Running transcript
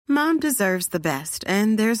Mom deserves the best,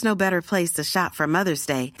 and there's no better place to shop for Mother's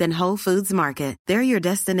Day than Whole Foods Market. They're your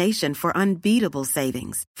destination for unbeatable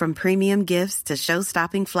savings, from premium gifts to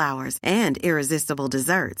show-stopping flowers and irresistible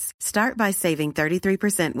desserts. Start by saving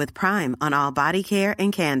 33% with Prime on all body care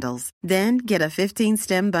and candles. Then get a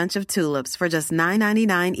 15-stem bunch of tulips for just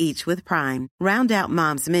 $9.99 each with Prime. Round out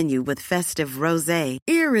Mom's menu with festive rosé,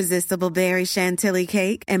 irresistible berry chantilly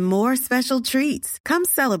cake, and more special treats. Come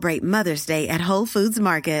celebrate Mother's Day at Whole Foods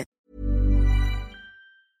Market.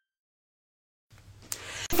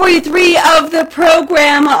 43 of the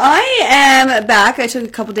program. I am back. I took a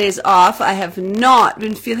couple days off. I have not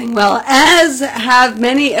been feeling well, as have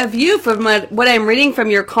many of you from what I'm reading from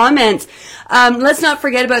your comments. Let's not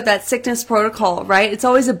forget about that sickness protocol, right? It's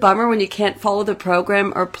always a bummer when you can't follow the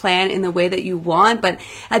program or plan in the way that you want. But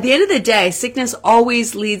at the end of the day, sickness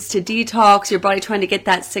always leads to detox, your body trying to get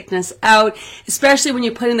that sickness out, especially when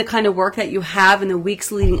you put in the kind of work that you have in the weeks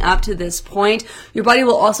leading up to this point. Your body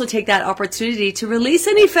will also take that opportunity to release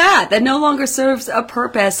any fat that no longer serves a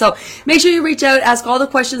purpose. So make sure you reach out, ask all the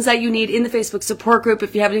questions that you need in the Facebook support group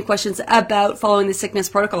if you have any questions about following the sickness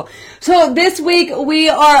protocol. So this week we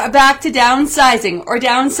are back to downsizing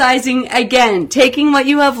again, taking what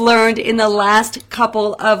you have learned in the last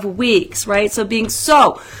couple of weeks, right? So being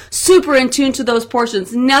so super in tune to those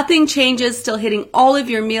portions. Nothing changes, still hitting all of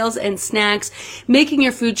your meals and snacks, making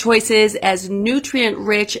your food choices as nutrient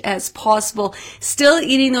rich as possible, still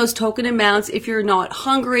eating those token amounts if you're not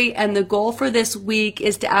hungry. And the goal for this week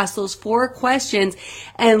is to ask those 4 questions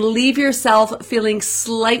and leave yourself feeling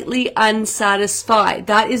slightly unsatisfied.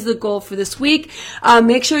 That is the goal for this week.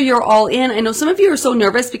 Make sure you're all in. I know some of you are so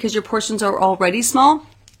nervous because your portions are already small.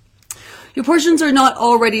 Your portions are not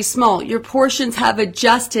already small. Your portions have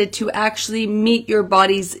adjusted to actually meet your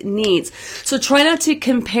body's needs. So try not to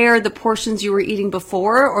compare the portions you were eating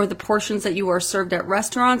before, or the portions that you are served at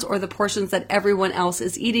restaurants, or the portions that everyone else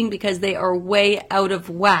is eating, because they are way out of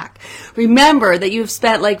whack. Remember that you've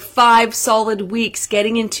spent like 5 solid weeks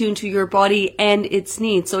getting in tune to your body and its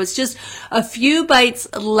needs. So it's just a few bites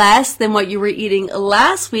less than what you were eating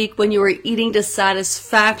last week when you were eating to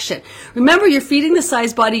satisfaction. Remember, you're feeding the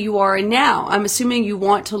size body you are in now. I'm assuming you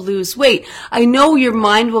want to lose weight. I know your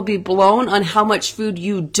mind will be blown on how much food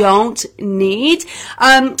you don't need.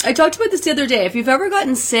 I talked about this the other day. If you've ever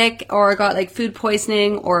gotten sick or got like food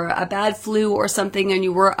poisoning or a bad flu or something, and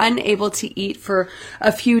you were unable to eat for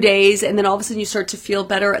a few days, and then all of a sudden you start to feel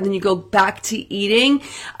better, and then you go back to eating,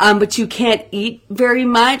 but you can't eat very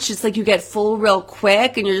much. It's like you get full real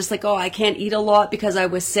quick, and you're just like, oh, I can't eat a lot because I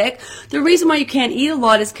was sick. The reason why you can't eat a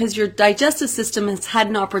lot is because your digestive system has had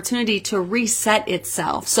an opportunity to reset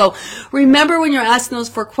itself. So remember, when you're asking those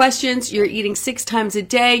 4 questions, you're eating 6 times a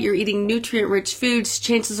day, you're eating nutrient-rich foods,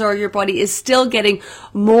 chances are your body is still getting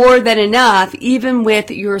more than enough, even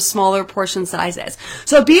with your smaller portion sizes.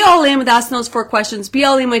 So be all in with asking those 4 questions, be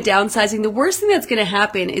all in with downsizing. The worst thing that's going to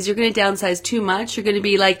happen is you're going to downsize too much. You're going to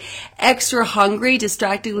be like extra hungry,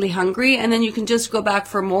 distractingly hungry, and then you can just go back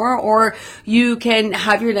for more, or you can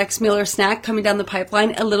have your next meal or snack coming down the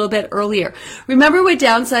pipeline a little bit earlier. Remember, with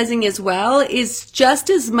downsizing as well is just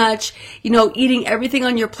as much, eating everything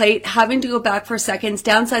on your plate, having to go back for seconds,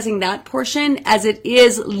 downsizing that portion, as it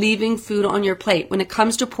is leaving food on your plate. When it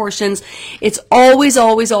comes to portions, it's always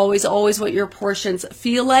what your portions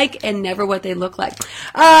feel like and never what they look like.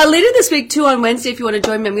 Later this week too, on Wednesday, if you want to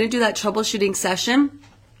join me, I'm going to do that troubleshooting session.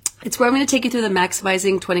 It's where I'm going to take you through the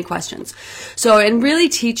maximizing 20 questions. So, and really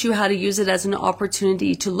teach you how to use it as an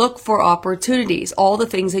opportunity to look for opportunities, all the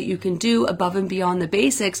things that you can do above and beyond the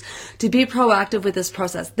basics to be proactive with this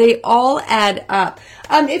process. They all add up.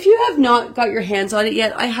 If you have not got your hands on it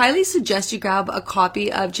yet, I highly suggest you grab a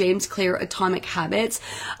copy of James Clear, Atomic Habits.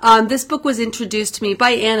 This book was introduced to me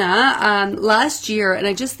by Anna last year, and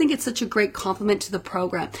I just think it's such a great complement to the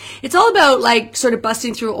program. It's all about like sort of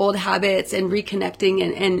busting through old habits and reconnecting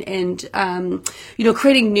and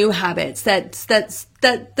creating new habits that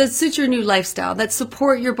suit your new lifestyle, that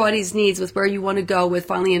support your body's needs with where you want to go with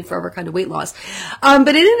finally and forever kind of weight loss. But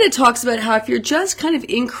in it talks about how if you're just kind of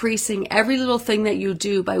increasing every little thing that you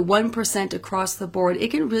do by 1% across the board,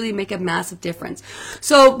 it can really make a massive difference.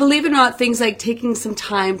 So believe it or not, things like taking some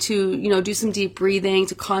time to, do some deep breathing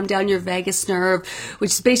to calm down your vagus nerve,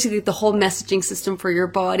 which is basically the whole messaging system for your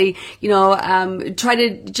body, try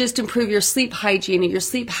to just improve your sleep hygiene and your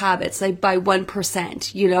sleep habits like by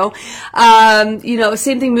 1%,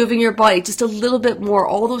 same thing, moving your body just a little bit more.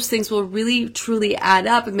 All those things will really, truly add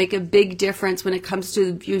up and make a big difference when it comes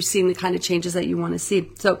to you seeing the kind of changes that you want to see.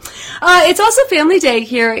 So, it's also Family Day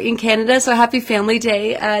here in Canada. So happy Family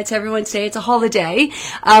Day to everyone today. It's a holiday.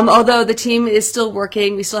 Although the team is still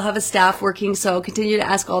working, we still have a staff working. So continue to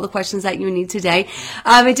ask all the questions that you need today.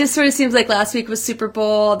 It just sort of seems like last week was Super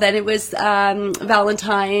Bowl, then it was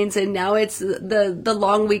Valentine's, and now it's the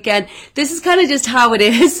long weekend. This is kind of just how it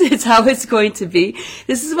is. It's how it's going to be.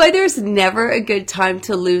 This is why there's never a good time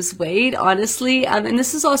to lose weight, honestly. And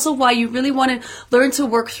this is also why you really want to learn to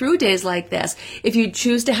work through days like this. If you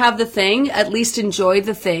choose to have the thing, at least enjoy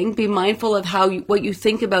the thing. Be mindful of what you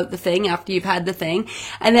think about the thing after you've had the thing,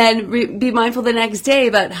 and then be mindful the next day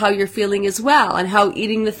about how you're feeling as well, and how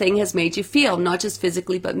eating the thing has made you feel, not just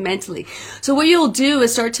physically but mentally. So what you'll do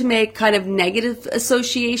is start to make kind of negative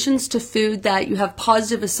associations to food that you have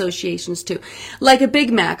positive associations to, like a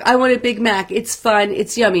Big Mac. I want a Big Mac. It's fun.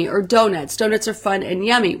 It's yummy. Or donuts. Donuts are fun and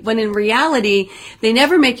yummy. When in reality, they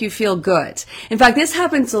never make you feel good. In fact, this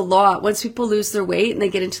happens a lot once people lose their weight and they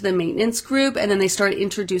get into the maintenance group, and then they start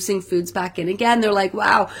introducing foods back in again. They're like,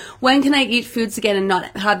 wow, when can I eat foods again and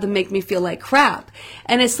not have them make me feel like crap?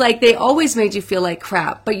 And it's like they always made you feel like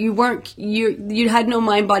crap, but you had no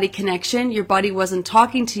mind-body connection. Your body wasn't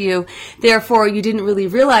talking to you. Therefore, you didn't really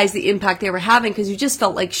realize the impact they were having because you just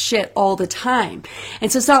felt like shit all the time.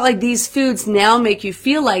 And so it's not like these foods now make you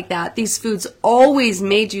feel like that. These foods always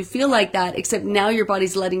made you feel like that, except now your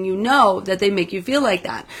body's letting you know that they make you feel like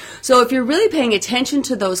that. So if you're really paying attention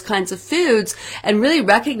to those kinds of foods and really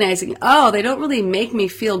recognizing, oh, they don't really make me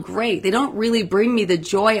feel great, they don't really bring me the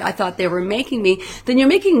joy I thought they were making me, then you're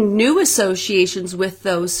making new associations with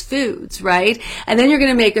those foods, right? And then you're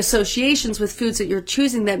going to make associations with foods that you're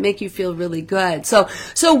choosing that make you feel really good. So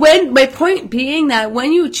when, my point being that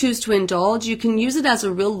when you choose to indulge, you can use it as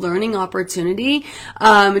a real learning opportunity,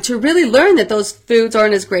 to really learn that those foods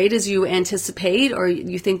aren't as great as you anticipate or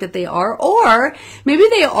you think that they are, or maybe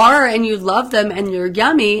they are and you love them and you're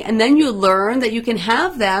yummy, and then you learn that you can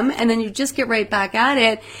have them and then you just get right back at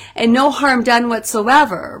it and no harm done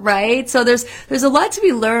whatsoever, right? So there's a lot to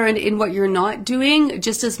be learned in what you're not doing,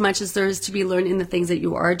 just as much as there is to be learned in the things that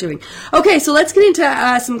you are doing. Okay, so let's get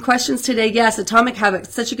into some questions today. Yes, Atomic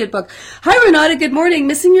Habits, such a good book. Hi, Renata, good morning.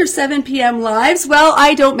 Missing your 7 p.m. lives? Well,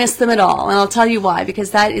 I don't miss them at all, and I'll tell you why,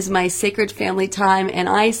 because that is my sacred family time, and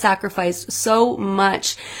I sacrificed so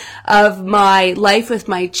much of my life with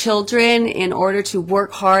my children in order to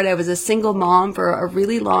work hard. I was a single mom for a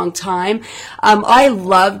really long time. I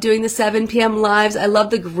love doing the 7 p.m. lives. I love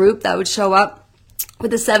the group that would show up with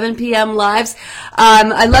the 7 p.m. lives.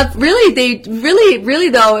 I love, really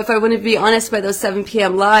though, if I want to be honest by those 7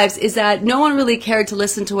 p.m. lives, is that no one really cared to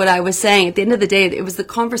listen to what I was saying. At the end of the day, it was the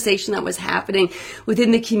conversation that was happening within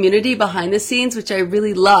the community behind the scenes, which I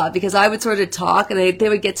really love, because I would sort of talk and they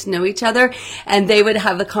would get to know each other and they would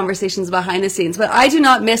have the conversations behind the scenes. But I do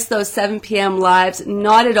not miss those 7 p.m. lives,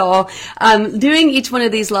 not at all. Doing each one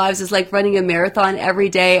of these lives is like running a marathon every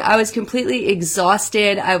day. I was completely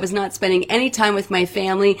exhausted. I was not spending any time with my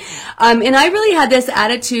family. And I really had this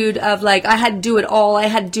attitude of like, I had to do it all. I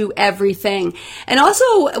had to do everything. And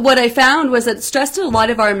also what I found was that it stressed a lot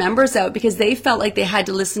of our members out because they felt like they had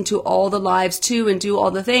to listen to all the lives too and do all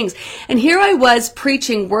the things. And here I was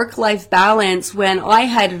preaching work-life balance when I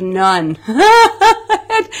had none.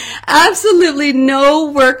 Absolutely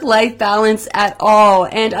no work-life balance at all.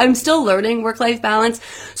 And I'm still learning work-life balance.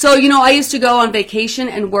 So, I used to go on vacation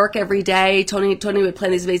and work every day. Tony would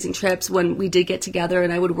plan these amazing trips when we did get together,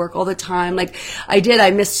 and I would work all the time. Like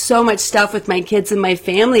I missed so much stuff with my kids and my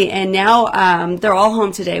family. And now, they're all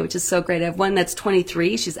home today, which is so great. I have one that's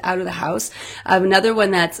 23. She's out of the house. I have another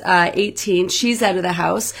one that's 18. She's out of the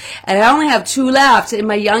house. And I only have 2 left. And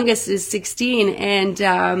my youngest is 16. And,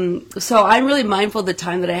 so I'm really mindful of the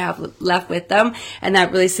time that I have left with them and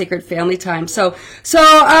that really sacred family time. So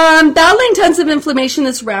battling tons of inflammation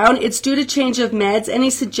this round. It's due to change of meds. Any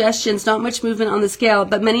suggestions? Not much movement on the scale,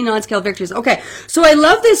 but many non-scale victories. Okay. So I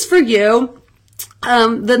love this for you.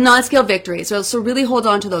 The non-scale victories. So really hold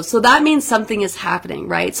on to those. So that means something is happening,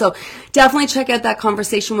 right? So definitely check out that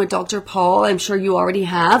conversation with Dr. Paul. I'm sure you already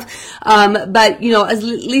have. But, at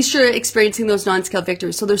least you're experiencing those non-scale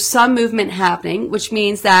victories. So there's some movement happening, which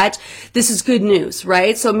means that this is good news,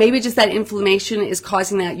 right? So maybe just that inflammation is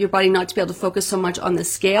causing your body not to be able to focus so much on the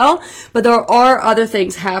scale, but there are other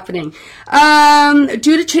things happening.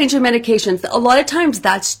 Due to change of medications, a lot of times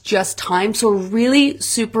that's just time. So really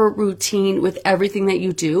super routine with everything everything that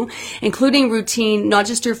you do, including routine, not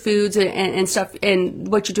just your foods and stuff and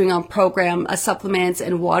what you're doing on program, supplements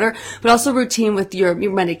and water, but also routine with your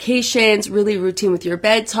medications, really routine with your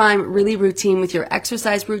bedtime, really routine with your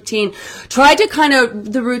exercise routine. Try to kind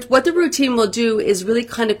of, what the routine will do is really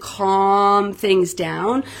kind of calm things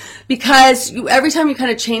down, because every time you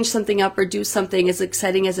kind of change something up or do something, as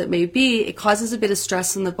exciting as it may be, it causes a bit of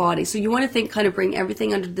stress in the body. So you want to think, kind of bring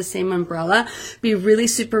everything under the same umbrella, be really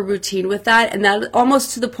super routine with that, and that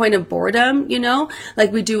almost to the point of boredom,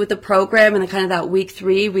 like we do with the program and the kind of that week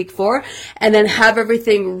 3, week 4, and then have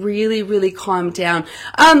everything really, really calm down.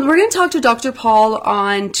 We're going to talk to Dr. Paul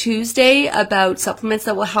on Tuesday about supplements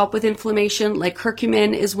that will help with inflammation, like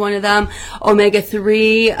curcumin is one of them.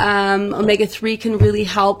 Omega-3. Omega-3 can really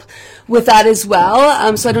help with that as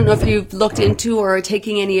well. So I don't know if you've looked into or are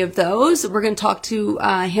taking any of those. We're going to talk to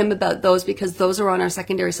him about those, because those are on our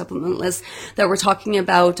secondary supplement list that we're talking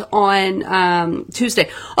about on Tuesday.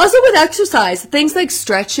 Also with exercise, things like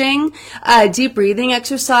stretching, deep breathing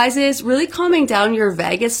exercises, really calming down your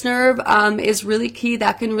vagus nerve is really key.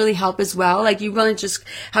 That can really help as well. Like, you want to just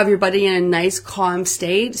have your body in a nice calm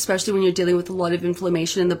state, especially when you're dealing with a lot of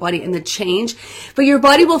inflammation in the body and the change. But your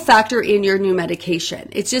body will factor in your new medication.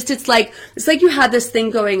 It's like you had this thing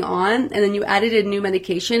going on and then you added a new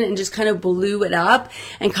medication and just kind of blew it up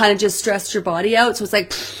and kind of just stressed your body out. So it's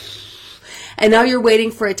like, and now you're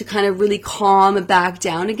waiting for it to kind of really calm back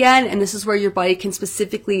down again. And this is where your body can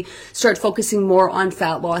specifically start focusing more on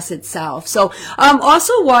fat loss itself. So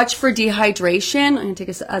also watch for dehydration. I'm going to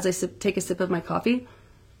take a sip of my coffee.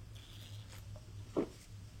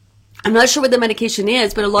 I'm not sure what the medication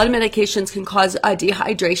is, but a lot of medications can cause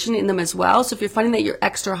dehydration in them as well. So if you're finding that you're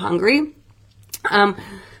extra hungry,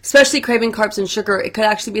 especially craving carbs and sugar, it could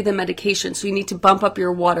actually be the medication. So you need to bump up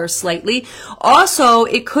your water slightly. Also,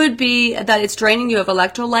 it could be that it's draining you of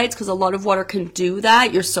electrolytes, because a lot of water can do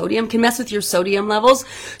that. Your sodium can mess with your sodium levels.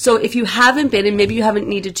 So if you haven't been, and maybe you haven't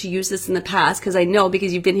needed to use this in the past, because I know,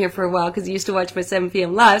 because you've been here for a while, because you used to watch my 7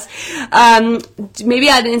 p.m. lives, maybe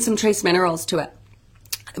add in some trace minerals to it.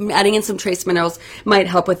 Adding in some trace minerals might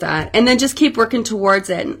help with that. And then just keep working towards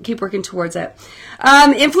it.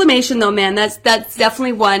 Inflammation though, man, that's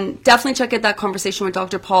definitely one. Definitely check out that conversation with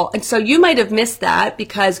Dr. Paul. And so you might have missed that,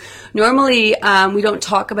 because normally we don't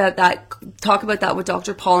talk about that with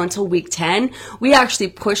Dr. Paul until week 10. We actually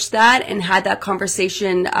pushed that and had that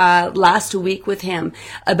conversation last week with him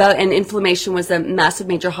about, and inflammation was a massive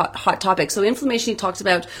major hot topic. So inflammation, he talks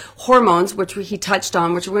about hormones, which he touched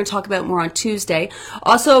on, which we're going to talk about more on Tuesday.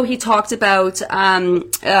 Also, he talked about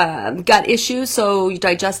gut issues, so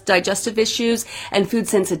digestive issues, and food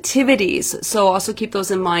sensitivities. So also keep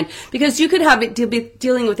those in mind, because you could have it be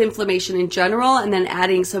dealing with inflammation in general, and then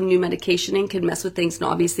adding some new medication in can mess with things and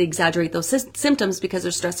obviously exaggerate those symptoms because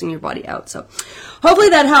they're stressing your body out. So hopefully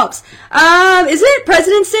that helps. Is it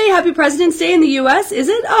President's Day? Happy President's Day in the U.S. Is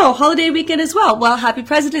it? Oh, holiday weekend as well. Well, happy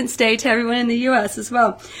President's Day to everyone in the U.S. as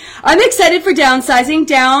well. I'm excited for downsizing.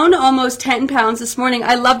 Down almost 10 pounds this morning.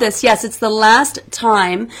 I love this. Yes, it's the last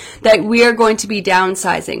time that we are going to be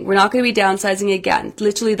downsizing. We're not going to be downsizing again.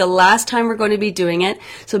 Literally the last time we're going to be doing it.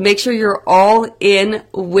 So make sure you're all in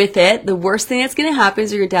with it. The worst thing that's going to happen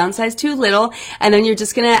is you're going to downsize too little, and then you're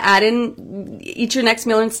just going to eat your next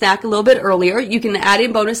meal and snack a little bit earlier. You can add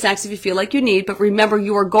in bonus snacks if you feel like you need, but remember,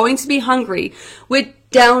 you are going to be hungry with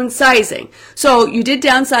downsizing. So you did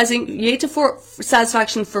downsizing, you ate to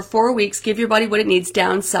satisfaction for 4 weeks, give your body what it needs,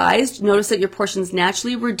 downsized. Notice that your portions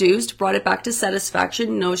naturally reduced, brought it back to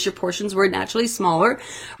satisfaction. Notice your portions were naturally smaller,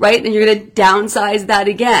 right? And you're going to downsize that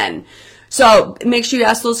again. So make sure you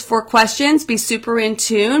ask those 4 questions, be super in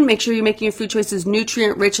tune, make sure you're making your food choices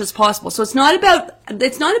nutrient rich as possible. So it's not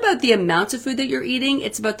about the amounts of food that you're eating,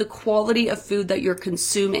 it's about the quality of food that you're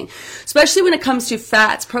consuming. Especially when it comes to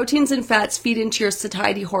fats. Proteins and fats feed into your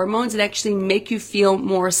satiety hormones and actually make you feel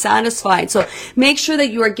more satisfied. So make sure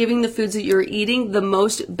that you are giving the foods that you're eating the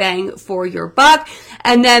most bang for your buck,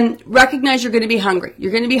 and then recognize you're going to be hungry.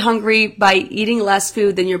 You're going to be hungry by eating less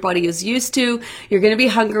food than your body is used to. You're going to be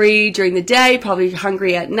hungry during the day, probably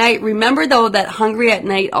hungry at night. Remember though that hungry at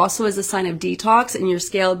night also is a sign of detox and your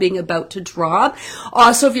scale being about to drop.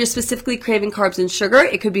 Also, if you're specifically craving carbs and sugar,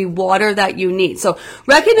 it could be water that you need. So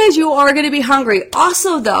recognize you are going to be hungry.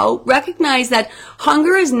 Also though, recognize that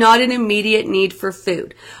hunger is not an immediate need for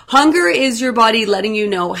food. Hunger is your body letting you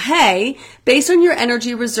know, hey, based on your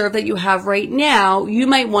energy reserve that you have right now, you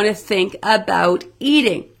might want to think about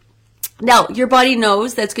eating. Now, your body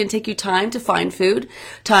knows that's going to take you time to find food,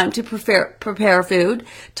 time to prepare food,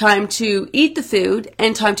 time to eat the food,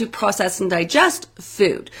 and time to process and digest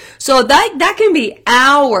food. So that can be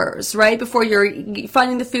hours, right, before you're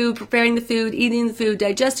finding the food, preparing the food, eating the food,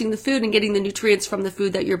 digesting the food, and getting the nutrients from the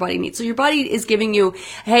food that your body needs. So your body is giving you,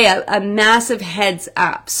 hey, a massive heads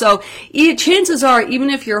up. So chances are,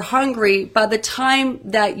 even if you're hungry, by the time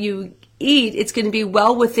that you eat, it's going to be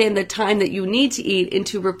well within the time that you need to eat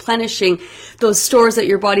into replenishing those stores that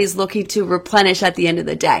your body is looking to replenish at the end of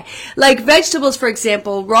the day. Like vegetables, for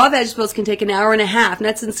example, raw vegetables can take an hour and a half,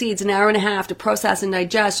 nuts and seeds, an hour and a half to process and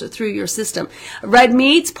digest through your system. Red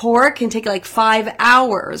meats, pork, can take like 5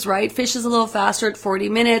 hours, right? Fish is a little faster at 40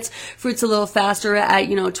 minutes. Fruit's a little faster at,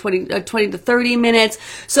 20 to 30 minutes.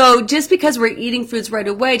 So just because we're eating foods right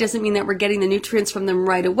away doesn't mean that we're getting the nutrients from them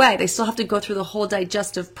right away. They still have to go through the whole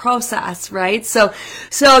digestive process. Right? So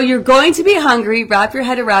you're going to be hungry. Wrap your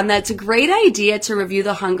head around that. It's a great idea to review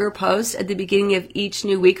the hunger post at the beginning of each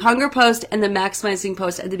new week. Hunger post and the maximizing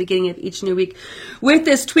post at the beginning of each new week with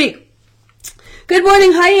this tweak. Good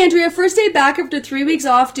morning. Hi, Andrea. First day back after 3 weeks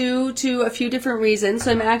off due to a few different reasons.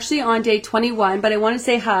 So I'm actually on day 21, but I want to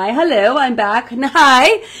say hi. Hello, I'm back.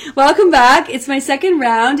 Hi. Welcome back. It's my second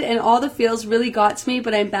round and all the feels really got to me,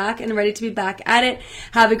 but I'm back and ready to be back at it.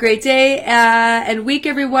 Have a great day and week,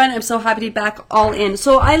 everyone. I'm so happy to be back all in.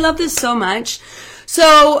 So I love this so much.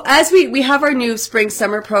 So as we have our new spring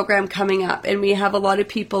summer program coming up, and we have a lot of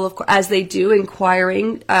people, as they do,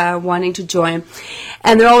 inquiring, wanting to join.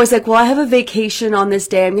 And they're always like, well, I have a vacation on this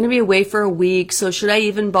day. I'm going to be away for a week. So should I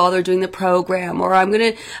even bother doing the program? Or I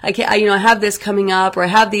have this coming up, or I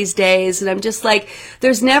have these days. And I'm just like,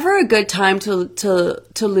 there's never a good time to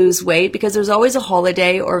lose weight, because there's always a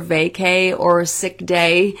holiday or vacay or a sick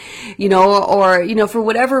day, or for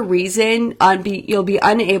whatever reason, you'll be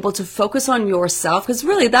unable to focus on yourself. Because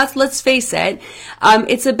really, let's face it,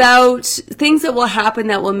 it's about things that will happen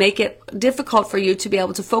that will make it difficult for you to be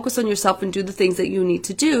able to focus on yourself and do the things that you need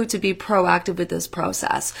to do to be proactive with this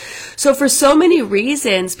process. So for so many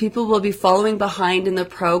reasons, people will be following behind in the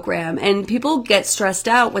program, and people get stressed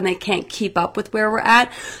out when they can't keep up with where we're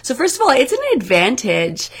at. So first of all, it's an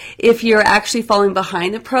advantage if you're actually falling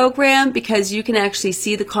behind the program, because you can actually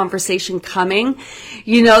see the conversation coming,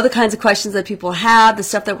 the kinds of questions that people have, the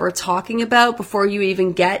stuff that we're talking about before you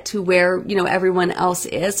even get to where, everyone else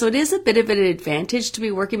is. So it is a bit of an advantage to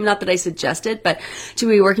be working, not that I suggest it, but to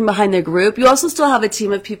be working behind the group. You also still have a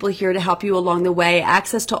team of people here to help you along the way,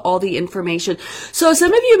 access to all the information. So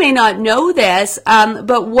some of you may not know this,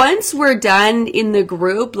 but once we're done in the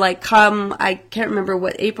group, I can't remember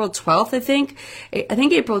what, April 12th, I think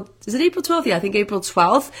April 12th? Yeah, I think April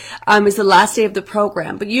 12th is the last day of the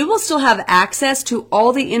program. But you will still have access to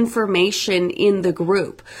all the information in the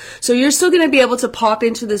group. So you're still going to be able to pop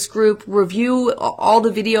into this group, review all the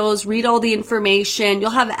videos, read all the information. You'll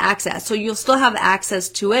have access. So you'll still have access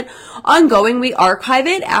to it. Ongoing, we archive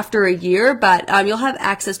it after a year, but you'll have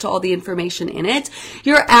access to all the information in it.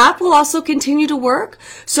 Your app will also continue to work.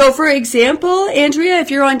 So for example, Andrea, if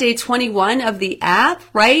you're on day 21 of the app,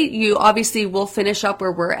 right, you obviously will finish up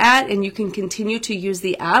where we're at, and you can continue to use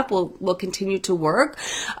the app. Will continue to work.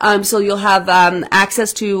 So you'll have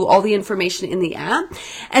access to all the information in the app.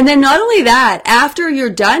 And then not only that, after you're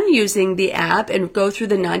done using the app and go through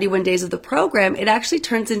the 91 days of the program, it actually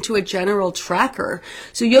turns into a general tracker.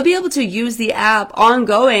 So you'll be able to use the app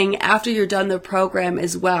ongoing after you're done the program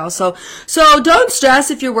as well. So don't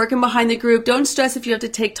stress if you're working behind the group. Don't stress if you have to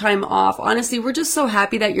take time off. Honestly, we're just so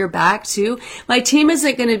happy that you're back too. My team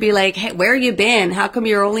isn't going to be like, hey, where you been? How come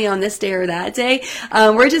you're only on this day or that day?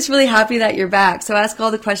 We're just really happy that you're back. So ask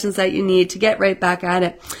all the questions that you need to get right back at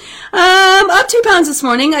it. Up 2 pounds this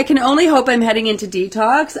morning. I can only hope I'm heading into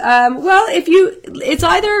detox. Well, it's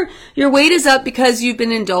either your weight is up because you've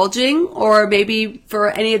been indulging, or maybe for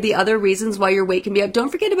any of the other reasons why your weight can be up. Don't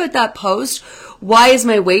forget about that post. Why is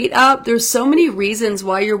my weight up? There's so many reasons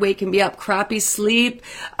why your weight can be up. Crappy sleep,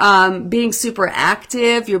 being super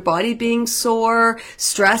active, your body being sore,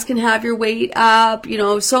 stress can have your weight up.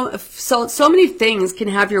 So many things can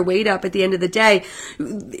have your weight up at the end of the day.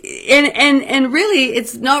 And really,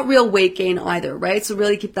 it's not real weight gain either, right? So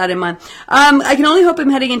really keep that in mind. I can only hope I'm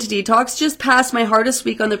heading into detox. Just past my hardest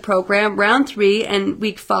week on the program. Round 3 and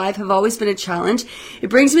week 5 have always been a challenge. It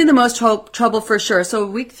brings me the most trouble for sure. So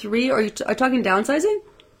week 3, are you talking downsizing?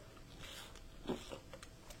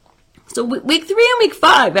 So week 3 and week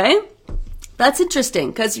 5, eh? That's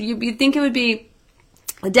interesting, because you'd think it would be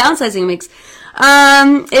the downsizing mix.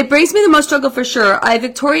 It brings me the most struggle for sure.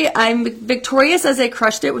 I'm victorious as I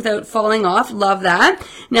crushed it without falling off. Love that.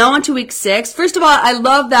 Now on to week 6. First of all, I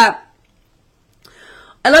love that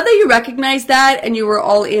I love that you recognized that and you were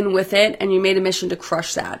all in with it and you made a mission to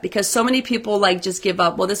crush that, because so many people like just give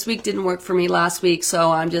up. Well, this week didn't work for me last week,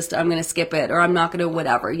 so I'm going to skip it, or I'm not going to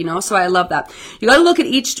whatever, So I love that. You got to look at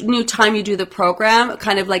each new time you do the program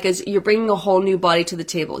kind of like as you're bringing a whole new body to the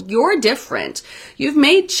table. You're different. You've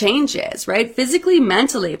made changes, right? Physically,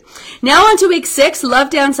 mentally. Now on to week 6,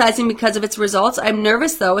 love downsizing because of its results. I'm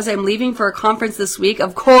nervous though as I'm leaving for a conference this week,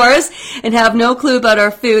 of course, and have no clue about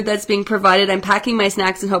our food that's being provided. I'm packing my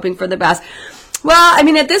snacks and hoping for the best. Well, I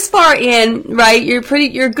mean, at this far in, right, you're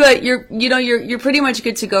good. You're pretty much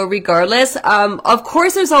good to go regardless. Of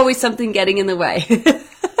course, there's always something getting in the way.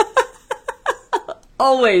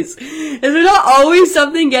 Always. Is there not always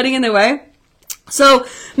something getting in the way? So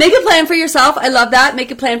make a plan for yourself. I love that.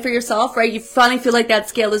 Make a plan for yourself, right? You finally feel like that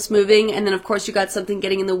scale is moving, and then of course you got something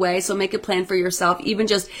getting in the way. So make a plan for yourself, even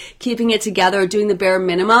just keeping it together, doing the bare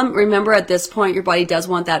minimum. Remember, at this point, your body does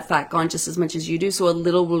want that fat gone just as much as you do. So a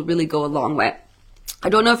little will really go a long way. I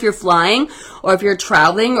don't know if you're flying or if you're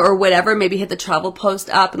traveling or whatever. Maybe hit the travel post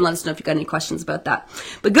up and let us know if you got any questions about that.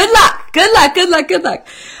 But good luck, good luck, good luck, good luck.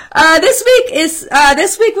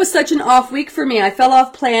 This week was such an off week for me. I fell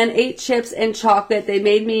off plan, ate chips and chocolate. They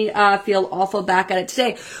made me feel awful back at it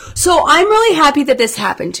today. So I'm really happy that this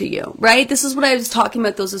happened to you, right? This is what I was talking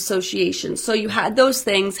about, those associations. So you had those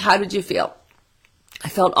things. How did you feel? I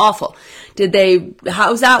felt awful.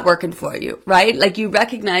 How's that working for you, right? Like you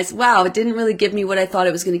recognize, wow, it didn't really give me what I thought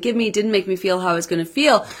it was going to give me. It didn't make me feel how I was going to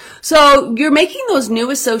feel. So you're making those new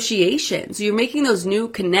associations. You're making those new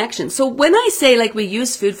connections. So when I say like we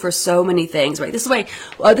use food for so many things, right? This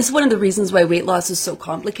is one of the reasons why weight loss is so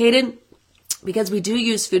complicated. Because we do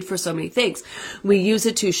use food for so many things. We use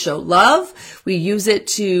it to show love. We use it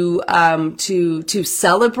to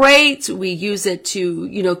celebrate. We use it to,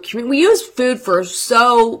 we use food for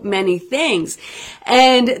so many things.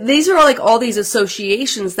 And these are all these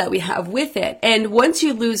associations that we have with it. And once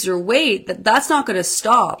you lose your weight, that's not going to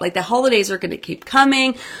stop. Like the holidays are going to keep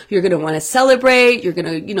coming. You're going to want to celebrate. You're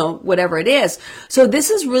going to, whatever it is. So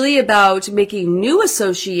this is really about making new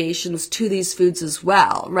associations to these foods as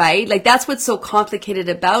well, right? Like that's what's so complicated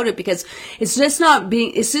about it, because it's just not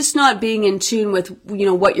being in tune with,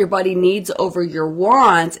 what your body needs over your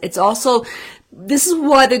wants. It's also, this is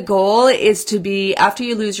why the goal is to be, after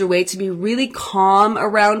you lose your weight, to be really calm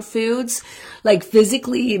around foods, like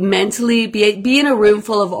physically, mentally, be in a room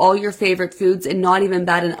full of all your favorite foods and not even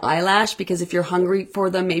bat an eyelash, because if you're hungry for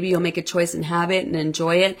them, maybe you'll make a choice and have it and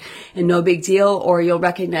enjoy it and no big deal, or you'll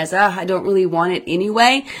recognize, I don't really want it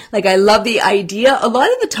anyway. Like I love the idea. A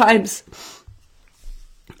lot of the times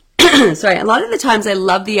I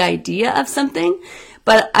love the idea of something,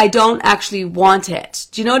 but I don't actually want it.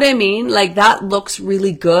 Do you know what I mean? Like that looks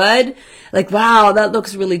really good. Like, wow, that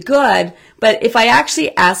looks really good. But if I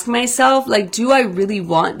actually ask myself, like, do I really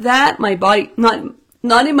want that? My body,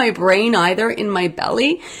 not in my brain either, in my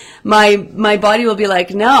belly, my body will be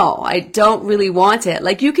like, no, I don't really want it.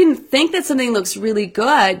 Like you can think that something looks really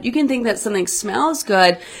good. You can think that something smells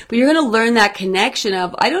good, but you're going to learn that connection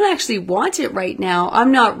of, I don't actually want it right now.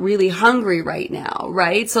 I'm not really hungry right now,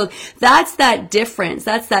 right? So that's that difference.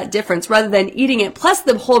 That's that difference rather than eating it, plus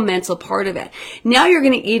the whole mental part of it. Now you're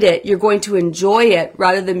going to eat it. You're going to enjoy it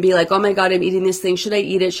rather than be like, oh my God, I'm eating this thing. Should I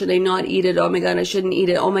eat it? Should I not eat it? Oh my God, I shouldn't eat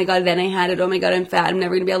it. Oh my God, then I had it. Oh my God, I'm fat. I'm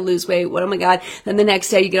never going to be able to lose weight. What? Oh my God. Then the next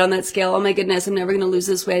day you get on that scale. Oh my goodness, I'm never going to lose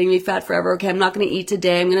this weight. I'm going to be fat forever. Okay, I'm not going to eat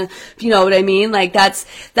today. I'm going to, you know what I mean? Like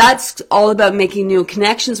that's all about making new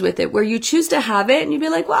connections with it, where you choose to have it and you'd be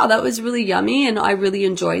like, wow, that was really yummy and I really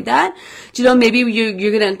enjoyed that. Do you know, maybe you're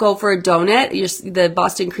going to go for a donut, the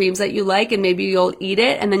Boston creams that you like, and maybe you'll eat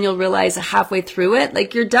it and then you'll realize halfway through it,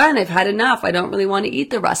 like you're done. I've had enough. I don't really want to eat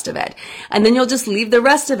the rest of it. And then you'll just leave the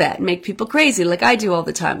rest of it and make people crazy like I do all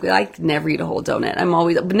the time. I never eat a whole donut.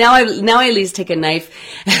 But now I at least take a knife.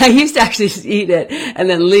 I used to actually just eat it and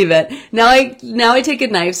then leave it. Now I take a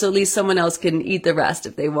knife so at least someone else can eat the rest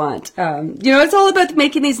if they want. It's all about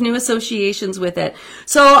making these new associations with it.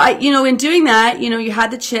 So in doing that, you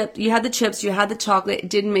had the chips, you had the chocolate. It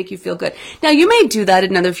didn't make you feel good. Now you may do that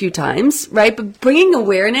another few times, right? But bringing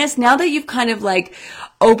awareness, now that you've kind of like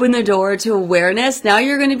open the door to awareness, now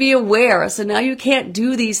you're going to be aware. So now you can't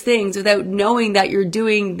do these things without knowing that you're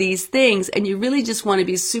doing these things. And you really just want to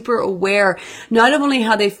be super aware, not only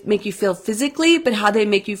how they make you feel physically, but how they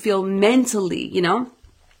make you feel mentally,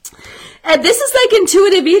 And this is like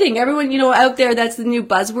intuitive eating. Everyone, out there, that's the new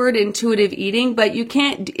buzzword, intuitive eating, but you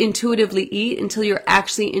can't intuitively eat until you're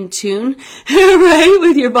actually in tune, right,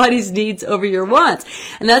 with your body's needs over your wants.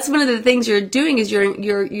 And that's one of the things you're doing is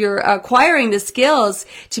you're acquiring the skills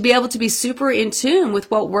to be able to be super in tune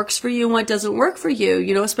with what works for you and what doesn't work for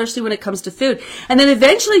you, especially when it comes to food. And then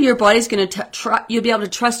eventually your body's going to, you'll be able to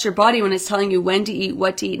trust your body when it's telling you when to eat,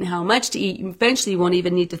 what to eat, and how much to eat. Eventually you won't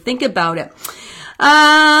even need to think about it.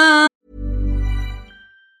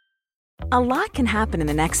 A lot can happen in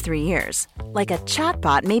the next 3 years. Like a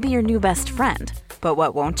chatbot may be your new best friend. But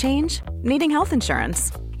what won't change? Needing health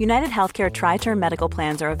insurance. United Healthcare Tri-Term Medical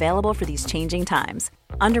Plans are available for these changing times.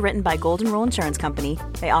 Underwritten by Golden Rule Insurance Company,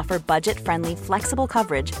 they offer budget-friendly, flexible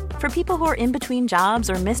coverage for people who are in between jobs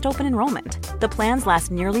or missed open enrollment. The plans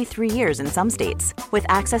last nearly 3 years in some states, with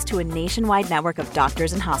access to a nationwide network of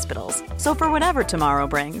doctors and hospitals. So for whatever tomorrow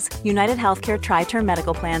brings, United Healthcare Tri-Term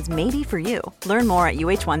Medical Plans may be for you. Learn more at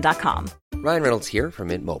uh1.com. Ryan Reynolds here from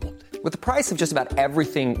Mint Mobile. With the price of just about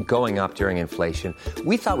everything going up during inflation,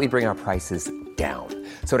 we thought we'd bring our prices down.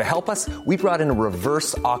 So to help us, we brought in a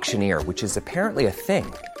reverse auctioneer, which is apparently a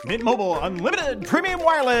thing. Mint Mobile Unlimited Premium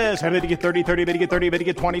Wireless. How to get 30, 30, bit to get 30, bit to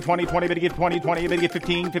get 20, 20, 20, bit to get 20, 20, bit to get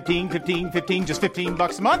 15, 15, 15, 15, just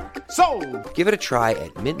 $15 a month? Sold! Give it a try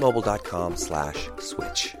at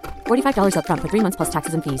mintmobile.com/switch. $45 up front for 3 months plus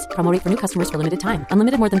taxes and fees. Promo rate for new customers for limited time.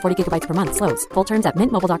 Unlimited more than 40 gigabytes per month. Slows full terms at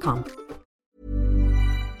mintmobile.com.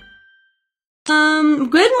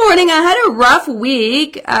 Good morning. I had a rough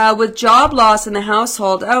week with job loss in the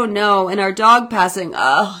household. Oh no, and our dog passing.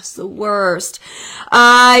 Oh, it's the worst.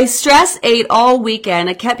 I stress ate all weekend.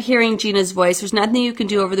 I kept hearing Gina's voice. There's nothing you can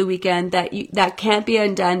do over the weekend that can't be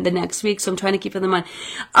undone the next week. So I'm trying to keep it in mind.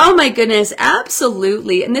 Oh my goodness,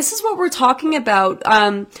 absolutely. And this is what we're talking about.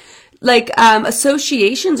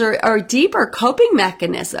 Associations or deeper coping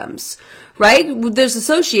mechanisms. Right? There's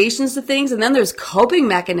associations to things and then there's coping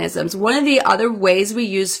mechanisms. One of the other ways we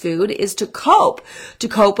use food is to cope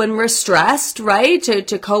when we're stressed, right?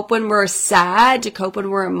 To cope when we're sad, to cope when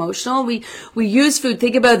we're emotional. We use food.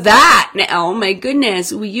 Think about that now. Oh my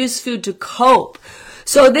goodness. We use food to cope.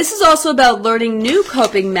 So this is also about learning new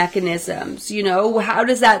coping mechanisms. How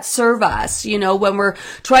does that serve us? When we're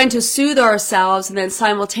trying to soothe ourselves and then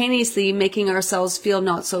simultaneously making ourselves feel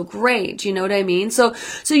not so great. You know what I mean? So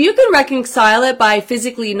you can reconcile it by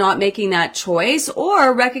physically not making that choice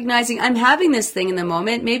or recognizing I'm having this thing in the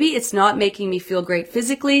moment. Maybe it's not making me feel great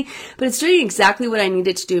physically, but it's doing exactly what I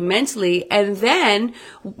needed to do mentally, and then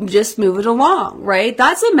just move it along, right?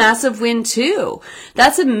 That's a massive win too.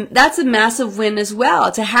 That's a massive win as well.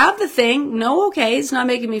 To have the thing, it's not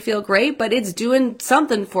making me feel great, but it's doing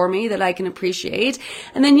something for me that I can appreciate.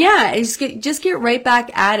 And then, just get right back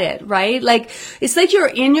at it, right? It's like you're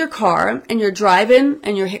in your car and you're driving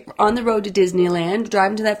and you're on the road to Disneyland,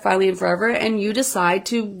 driving to that Finally and Forever, and you decide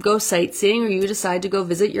to go sightseeing or you decide to go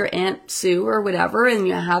visit your Aunt Sue or whatever, and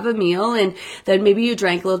you have a meal, and then maybe you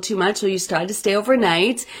drank a little too much, so you decide to stay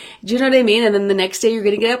overnight. Do you know what I mean? And then the next day you're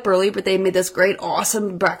going to get up early, but they made this great,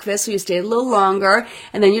 awesome breakfast, so you stayed a little longer.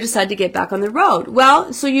 And then you decide to get back on the road.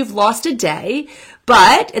 Well, so you've lost a day,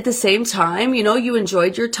 but at the same time, you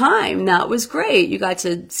enjoyed your time. That was great. You got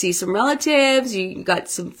to see some relatives. You got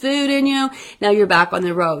some food in you. Now you're back on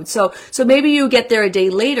the road. So maybe you get there a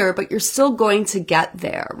day later, but you're still going to get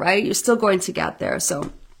there, right? You're still going to get there.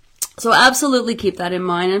 So absolutely keep that in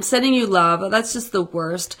mind. I'm sending you love. That's just the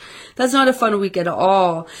worst. That's not a fun week at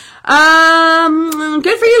all.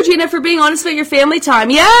 Good for you, Gina, for being honest about your family time.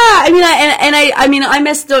 Yeah, I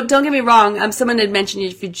missed, don't get me wrong. Someone had mentioned,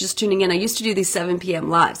 if you're just tuning in, I used to do these 7 p.m.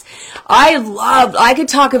 lives. I could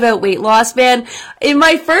talk about weight loss, man. In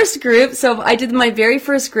my first group, so I did my very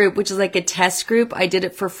first group, which is like a test group. I did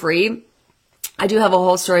it for free. I do have a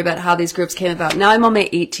whole story about how these groups came about. Now I'm on my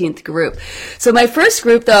 18th group. So my first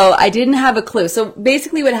group, though, I didn't have a clue. So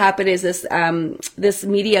basically what happened is this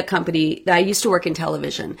media company that I used to work in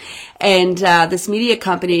television. And this media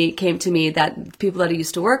company came to me, that people that I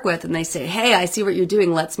used to work with, and they say, hey, I see what you're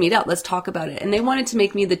doing. Let's meet up. Let's talk about it. And they wanted to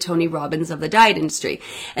make me the Tony Robbins of the diet industry.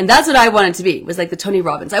 And that's what I wanted to be, was like the Tony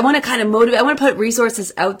Robbins. I want to kind of motivate, I want to put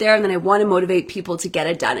resources out there, and then I want to motivate people to get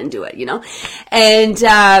it done and do it, And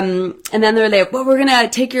then they're like, like, well, we're going to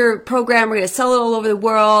take your program, we're going to sell it all over the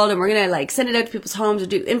world, and we're going to like send it out to people's homes and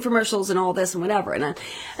do infomercials and all this and whatever. And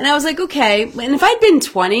I was like, okay. And if I'd been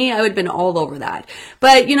 20, I would have been all over that.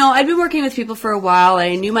 But, you know, I'd been working with people for a while.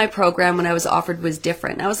 I knew my program when I was offered was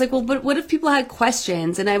different. And I was like, well, but what if people had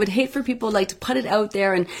questions? And I would hate for people like to put it out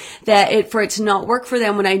there and for it to not work for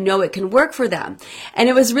them when I know it can work for them. And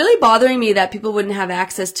it was really bothering me that people wouldn't have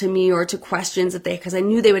access to me or to questions because I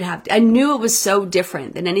knew they would have. I knew it was so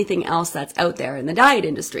different than anything else that's out there in the diet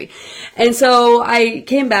industry. And so I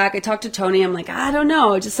came back, I talked to Tony, I'm like, I don't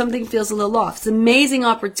know, just something feels a little off. It's an amazing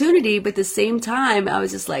opportunity, but at the same time, I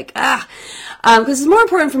was just like, because it's more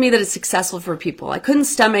important for me that it's successful for people. I couldn't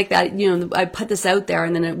stomach that, you know, I put this out there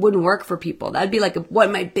and then it wouldn't work for people. That'd be like,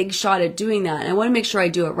 what my big shot at doing that? And I want to make sure I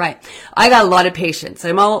do it right. I got a lot of patience.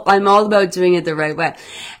 I'm all about doing it the right way.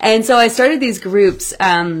 And so I started these groups,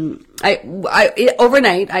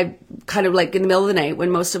 overnight, I kind of like in the middle of the night when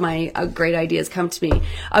most of my great ideas come to me,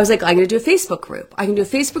 I was like, I'm going to do a Facebook group. I can do a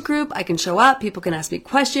Facebook group. I can show up. People can ask me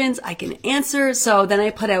questions. I can answer. So then I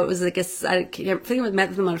put out, it was like I think it was met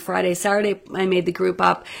with them on a Friday, Saturday. I made the group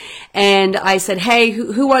up and I said, hey,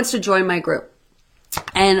 who wants to join my group?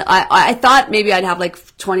 And I thought maybe I'd have like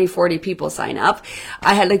 20, 40 people sign up.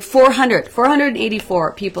 I had like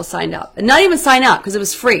 484 people signed up. And not even sign up because it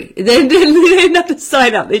was free. They didn't have to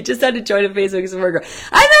sign up. They just had to join a Facebook support group.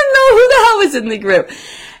 I didn't know who the hell was in the group.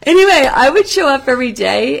 Anyway, I would show up every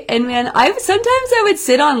day and man, sometimes I would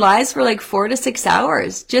sit on lives for like 4 to 6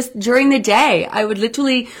 hours just during the day. I would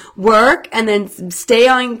literally work and then stay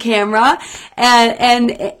on camera and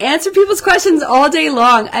answer people's questions all day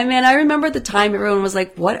long. I mean, I remember at the time everyone was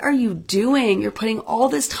like, what are you doing? You're putting all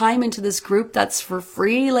this time into this group that's for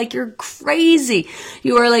free. Like you're crazy.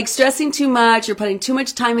 You are like stressing too much. You're putting too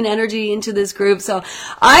much time and energy into this group. So so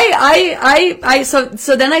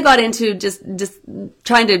then I got into just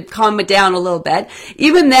trying to calm it down a little bit.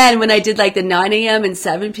 Even then, when I did like the 9 a.m. and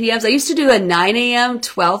 7 p.m.s, I used to do a 9 a.m.,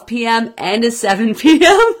 12 p.m., and a 7 p.m.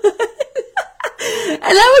 And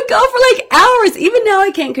I would go for like hours. Even now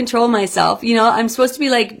I can't control myself. You know, I'm supposed to be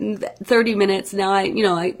like 30 minutes. Now I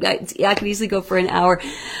could easily go for an hour.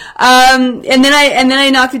 And then I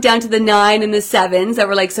knocked it down to the 9 and the 7s that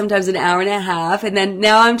were like sometimes an hour and a half. And then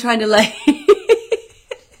now I'm trying to like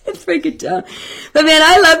break it down. But man,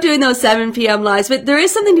 I love doing those 7 p.m. lives. But there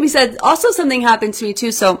is something to be said. Also, something happened to me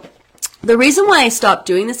too. So the reason why I stopped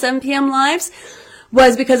doing the 7 p.m. lives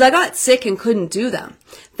was because I got sick and couldn't do them.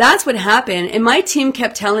 That's what happened. And my team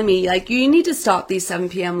kept telling me, like, you need to stop these 7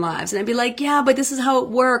 p.m. lives. And I'd be like, yeah, but this is how it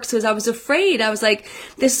works. Because I was afraid. I was like,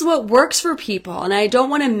 this is what works for people. And I don't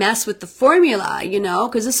want to mess with the formula, you know,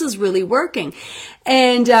 because this is really working.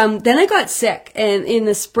 And then I got sick. And in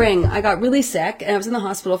the spring, I got really sick. And I was in the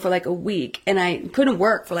hospital for like a week. And I couldn't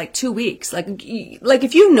work for like 2 weeks. Like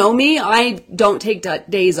if you know me, I don't take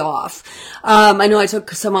days off. I know I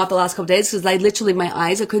took some off the last couple of days because I literally, my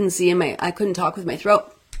eyes, I couldn't see and I couldn't talk with my throat.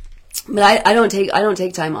 But I don't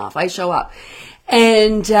take time off. I show up.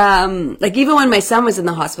 And, like even when my son was in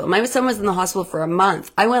the hospital, my son was in the hospital for a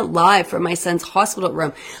month. I went live from my son's hospital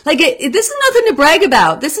room. Like this is nothing to brag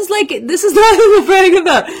about. This is nothing to brag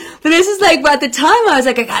about. But this is like, at the time I was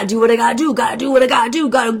like, I gotta do what I gotta do, gotta do what I gotta do,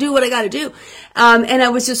 gotta do what I gotta do. And I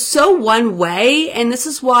was just so one way. And this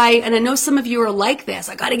is why, and I know some of you are like this.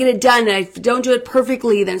 I gotta get it done. And if I don't do it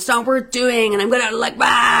perfectly, then it's not worth doing. And I'm gonna like,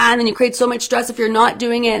 and then you create so much stress if you're not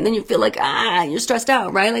doing it. And then you feel like, you're stressed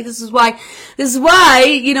out, right? Like this is why,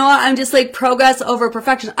 you know, I'm just like progress over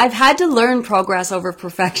perfection. I've had to learn progress over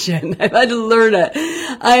perfection. I've had to learn it.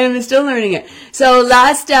 I am still learning it. So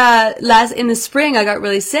last in the spring, I got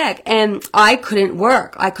really sick and I couldn't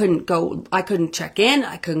work. I couldn't check in.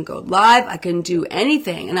 I couldn't go live. I couldn't do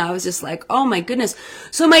anything. And I was just like, oh my goodness.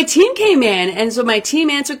 So my team came in and so my team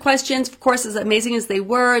answered questions, of course, as amazing as they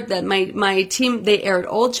were, that my team, they aired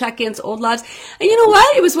old check-ins, old lives. And you know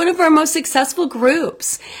what? It was one of our most successful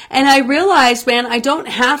groups. And I realized, man, I don't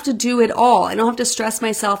have to do it all. I don't have to stress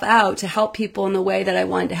myself out to help people in the way that I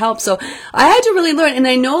wanted to help. So I had to really learn. And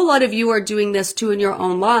I know a lot of you are doing this too in your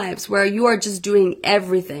own lives where you are just doing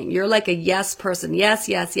everything. You're like a yes person. Yes,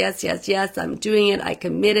 yes, yes, yes, yes. I'm doing it. I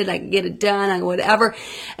committed. I can get it done. I whatever.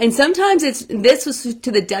 And sometimes this was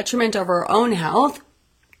to the detriment of our own health.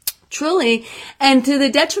 Truly, and to the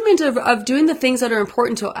detriment of doing the things that are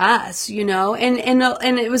important to us, you know, and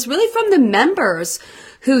it was really from the members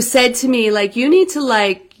who said to me, like, you need to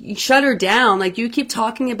like, shut her down. Like, you keep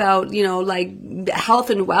talking about, you know, like health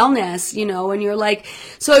and wellness, you know, and you're like,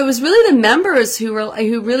 so it was really the members who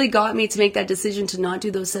really got me to make that decision to not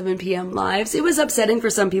do those 7 p.m. lives. It was upsetting for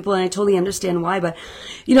some people, and I totally understand why, but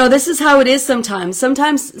you know, this is how it is sometimes.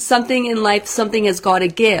 Sometimes something in life, something has got to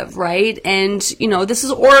give, right? And, you know, this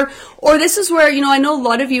is, or this is where, you know, I know a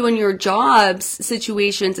lot of you in your jobs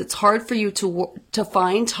situations, it's hard for you to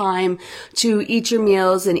find time to eat your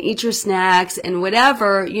meals and eat your snacks and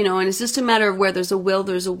whatever, you know, and it's just a matter of where there's a will,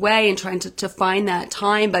 there's a way, and trying to find that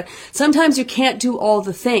time. But sometimes you can't do all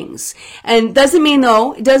the things. And it doesn't mean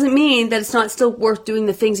that it's not still worth doing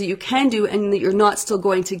the things that you can do and that you're not still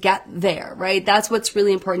going to get there, right? That's what's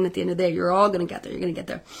really important at the end of the day. You're all going to get there. You're going to get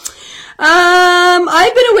there.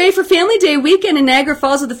 I've been away for Family Day weekend in Niagara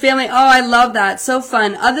Falls with the family. Oh, I love that. So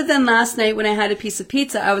fun. Other than last night when I had a piece of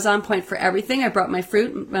pizza, I was on point for everything. I brought my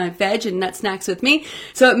fruit, my veg, and nut snacks with me,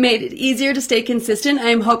 so it made it easier to stay consistent.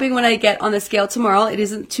 I'm hoping when I get on the scale tomorrow, it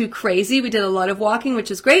isn't too crazy. We did a lot of walking,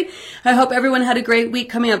 which is great. I hope everyone had a great week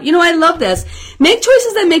coming up. You know, I love this. Make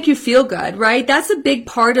choices that make you feel good, right? That's a big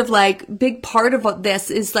part of what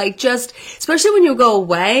this is, like, just, especially when you go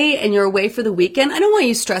away and you're away for the weekend. I don't want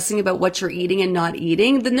you stressing about what you're eating and not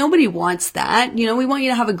eating. Nobody wants that. You know, we want you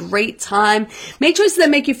to have a great time. Make choices that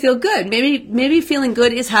make you feel good. Maybe feeling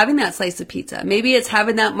good is having that slice of pizza. Maybe it's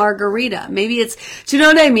having that margarita. Maybe it's, do you know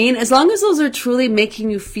what I mean? As long as those are truly making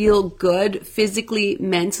you feel good physically,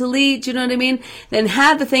 mentally, do you know what I mean? Then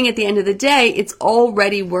have the thing at the end of the day, it's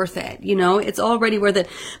already worth it. You know, it's already worth it,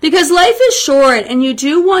 because life is short and you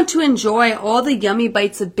do want to enjoy all the yummy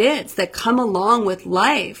bites of bits that come along with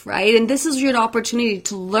life, right? And this is your opportunity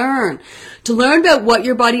to learn about what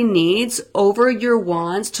your body needs over your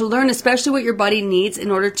wants, to learn especially what your body needs in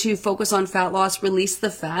order to focus on fat loss, release the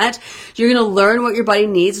fat. You're going to learn what your body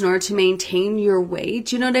needs in order to maintain your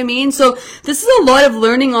weight. You know what I mean? So this is a lot of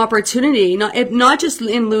learning opportunity, not just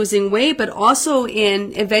in losing weight, but also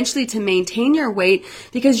in eventually to maintain your weight,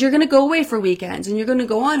 because you're going to go away for weekends and you're going to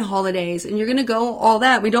go on holidays and you're going to go all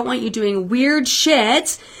that. We don't want you doing weird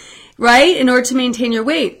shit, right, in order to maintain your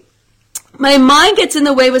weight. My mind gets in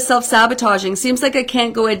the way with self-sabotaging. Seems like I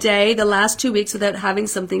can't go a day the last 2 weeks without having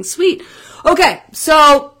something sweet. Okay,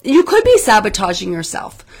 so you could be sabotaging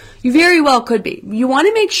yourself. You very well could be. You want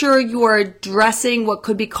to make sure you are addressing what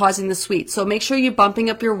could be causing the sweets. So make sure you're bumping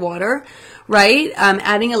up your water, right?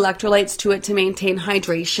 Adding electrolytes to it to maintain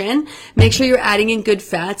hydration. Make sure you're adding in good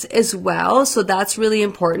fats as well. So that's really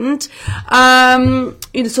important.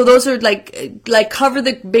 You know, so those are like cover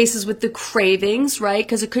the bases with the cravings, right?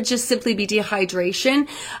 Because it could just simply be dehydration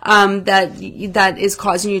that is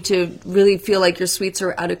causing you to really feel like your sweets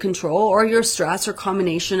are out of control, or your stress, or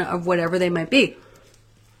combination of whatever they might be.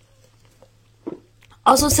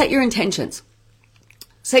 Also, set your intentions.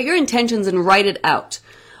 Set your intentions and write it out.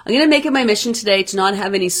 I'm going to make it my mission today to not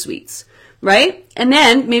have any sweets, right? And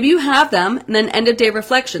then maybe you have them, and then end of day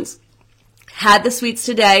reflections. Had the sweets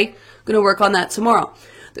today, going to work on that tomorrow.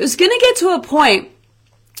 There's going to get to a point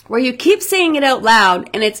where you keep saying it out loud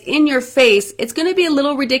and it's in your face. It's going to be a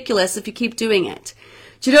little ridiculous if you keep doing it.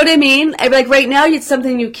 Do you know what I mean? Like right now, it's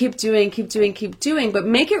something you keep doing, but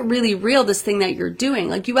make it really real, this thing that you're doing.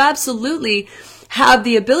 Like, you absolutely have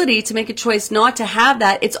the ability to make a choice not to have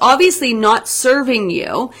that. It's obviously not serving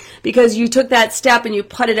you because you took that step and you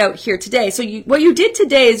put it out here today. So what you did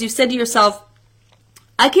today is you said to yourself,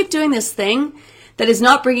 I keep doing this thing that is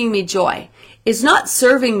not bringing me joy. It's not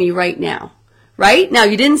serving me right now, right? Now,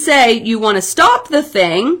 you didn't say you want to stop the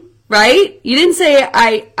thing, right? You didn't say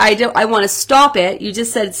I want to stop it. You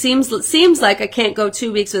just said it seems like I can't go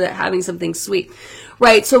 2 weeks without having something sweet.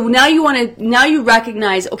 Right, so now you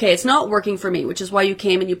recognize, okay, it's not working for me, which is why you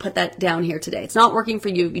came and you put that down here today. It's not working for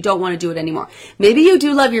you. You don't want to do it anymore. Maybe you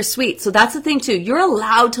do love your sweets. So that's the thing too. You're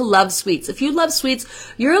allowed to love sweets. If you love sweets,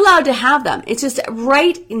 you're allowed to have them. It's just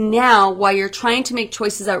right now, while you're trying to make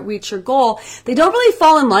choices that reach your goal, they don't really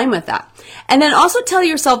fall in line with that. And then also tell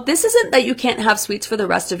yourself, this isn't that you can't have sweets for the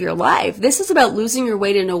rest of your life. This is about losing your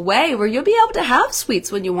weight in a way where you'll be able to have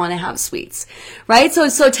sweets when you want to have sweets, right?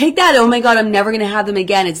 So take that, oh my God, I'm never going to have them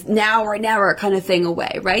again. It's now or never kind of thing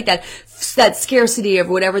away, right? That scarcity of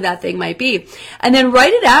whatever that thing might be. And then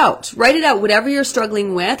write it out, whatever you're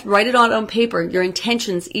struggling with, write it out on paper, your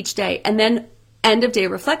intentions each day. And then End of day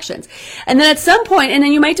reflections. And then at some point, and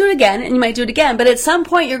then you might do it again, and you might do it again, but at some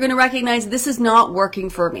point you're going to recognize this is not working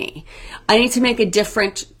for me. I need to make a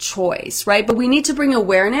different choice, right? But we need to bring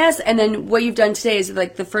awareness, and then what you've done today is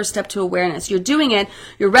like the first step to awareness. You're doing it,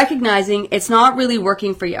 you're recognizing it's not really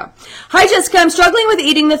working for you. Hi Jessica, I'm struggling with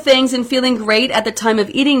eating the things and feeling great at the time of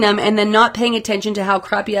eating them and then not paying attention to how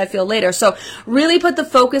crappy I feel later. So really put the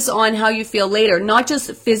focus on how you feel later, not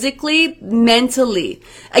just physically, mentally.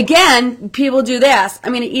 Again, people do this.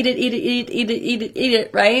 I'm going to eat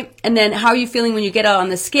it, right? And then how are you feeling when you get out on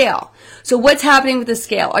the scale? So what's happening with the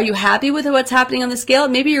scale? Are you happy with what's happening on the scale?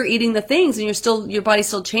 Maybe you're eating the things and your body's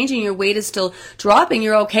still changing, your weight is still dropping.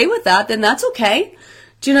 You're okay with that, then that's okay.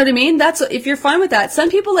 Do you know what I mean? That's if you're fine with that.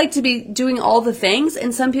 Some people like to be doing all the things,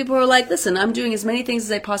 and some people are like, listen, I'm doing as many things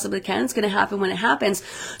as I possibly can. It's going to happen when it happens.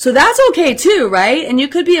 So that's okay too, right? And you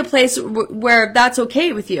could be a place where that's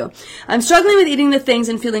okay with you. I'm struggling with eating the things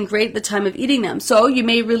and feeling great at the time of eating them. So you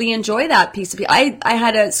may really enjoy that piece of it. I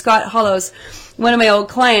had a Scott Hollows, one of my old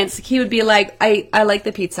clients, he would be like, I like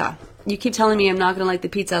the pizza. You keep telling me I'm not going to like the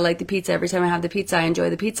pizza. I like the pizza. Every time I have the pizza, I enjoy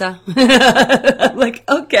the pizza. I'm like,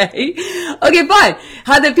 okay, fine.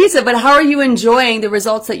 Have the pizza, but how are you enjoying the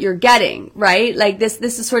results that you're getting, right? Like this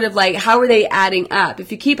is sort of like, how are they adding up?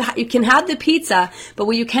 If you can have the pizza, but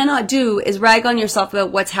what you cannot do is rag on yourself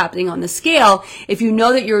about what's happening on the scale if you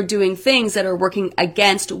know that you're doing things that are working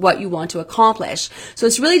against what you want to accomplish. So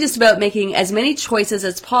it's really just about making as many choices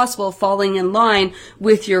as possible, falling in line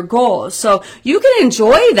with your goals. So you can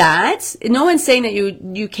enjoy that. No one's saying that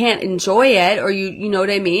you can't enjoy it, or you know what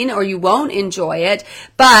I mean, or you won't enjoy it,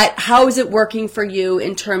 but how is it working for you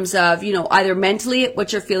in terms of, either mentally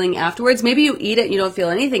what you're feeling afterwards? Maybe you eat it and you don't feel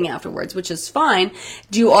anything afterwards, which is fine.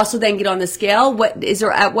 Do you also then get on the scale?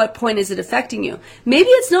 At what point is it affecting you? Maybe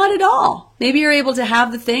it's not at all. Maybe you're able to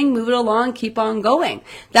have the thing, move it along, keep on going.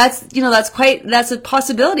 That's a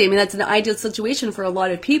possibility. I mean, that's an ideal situation for a lot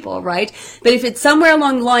of people, right? But if it's somewhere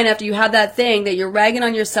along the line after you have that thing that you're ragging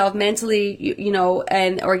on yourself mentally,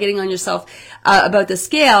 or getting on yourself about the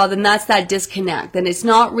scale, then that's that disconnect. Then it's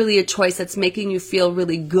not really a choice that's making you feel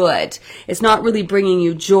really good. It's not really bringing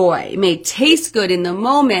you joy. It may taste good in the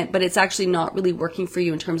moment, but it's actually not really working for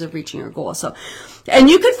you in terms of reaching your goal. So, and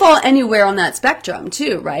you could fall anywhere on that spectrum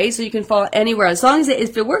too, right? So you can fall anywhere as long as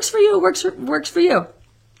if it works for you, it works for you.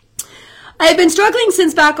 I've been struggling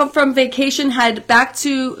since back from vacation. Had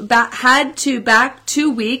to back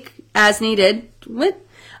 2 week as needed. What?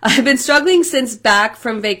 I've been struggling since back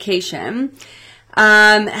from vacation.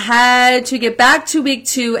 Had to get back to week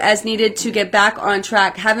 2 as needed to get back on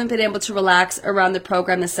track. Haven't been able to relax around the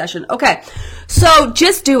program this session. Okay, so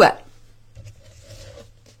just do it.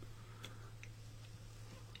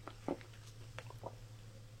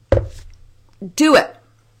 Do it.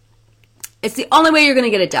 It's the only way you're going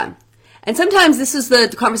to get it done. And sometimes this is the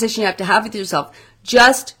conversation you have to have with yourself.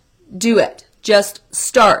 Just do it. Just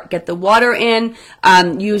start. Get the water in.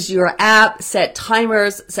 Use your app. Set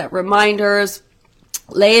timers. Set reminders.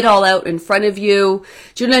 Lay it all out in front of you.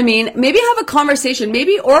 Do you know what I mean? Maybe have a conversation.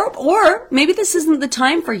 Maybe or maybe this isn't the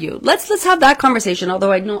time for you. Let's have that conversation.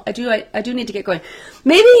 Although I do need to get going.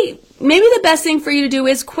 Maybe the best thing for you to do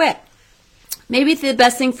is quit. Maybe the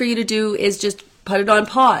best thing for you to do is just put it on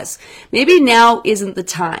pause. Maybe now isn't the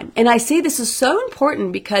time. And I say this is so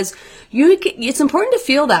important because it's important to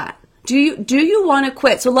feel that. Do you want to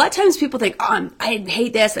quit? So a lot of times people think, I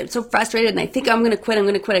hate this. I'm so frustrated and I think I'm going to quit.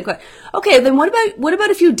 Okay, then what about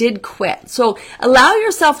if you did quit? So allow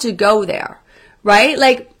yourself to go there, right?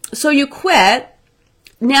 Like, so you quit.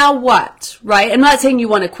 Now what, right? I'm not saying you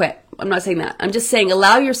want to quit. I'm not saying that. I'm just saying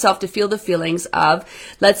allow yourself to feel the feelings of,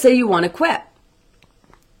 let's say you want to quit.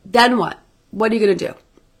 Then what? What are you going to do?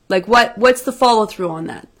 Like what's the follow through on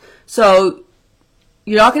that? So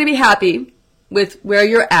you're not going to be happy with where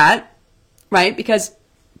you're at, right? Because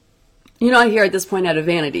you're not here at this point out of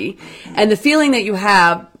vanity. And the feeling that you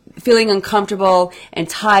have, feeling uncomfortable and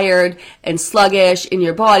tired and sluggish in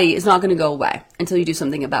your body is not going to go away until you do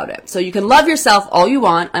something about it. So you can love yourself all you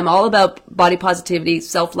want. I'm all about body positivity,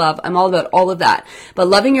 self-love. I'm all about all of that. But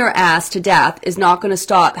loving your ass to death is not going to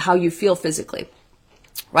stop how you feel physically.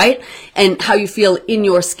 Right? And how you feel in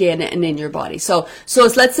your skin and in your body. So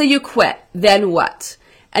let's say you quit. Then what?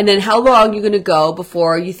 And then how long are you going to go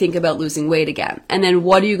before you think about losing weight again? And then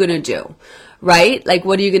what are you going to do? Right? Like,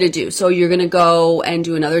 what are you going to do? So you're going to go and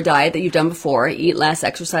do another diet that you've done before, eat less,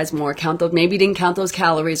 exercise more, maybe you didn't count those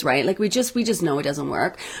calories, right? Like we just know it doesn't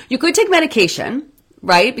work. You could take medication,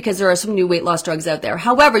 right? Because there are some new weight loss drugs out there.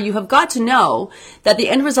 However, you have got to know that the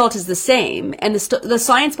end result is the same. And the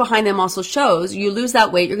science behind them also shows you lose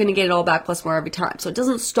that weight, you're going to get it all back plus more every time. So it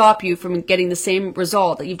doesn't stop you from getting the same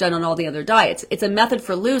result that you've done on all the other diets. It's a method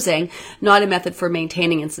for losing, not a method for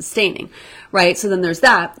maintaining and sustaining, right? So then there's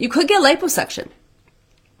that. You could get liposuction.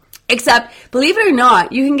 Except, believe it or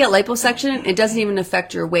not, you can get liposuction. It doesn't even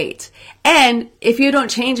affect your weight. And if you don't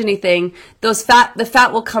change anything, the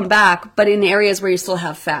fat will come back, but in areas where you still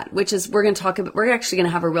have fat, which is, we're actually going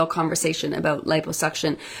to have a real conversation about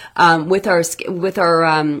liposuction,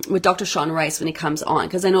 with Dr. Sean Rice when he comes on.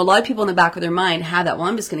 Cause I know a lot of people in the back of their mind have that, well,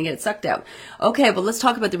 I'm just going to get it sucked out. Okay, but let's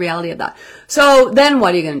talk about the reality of that. So then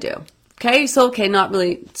what are you going to do? Okay, so not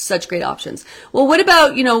really such great options. Well, what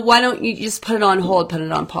about, why don't you just put it on hold, put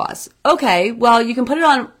it on pause? Okay, well, you can put it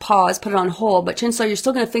on pause, put it on hold, but chances are you're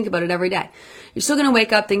still going to think about it every day. You're still going to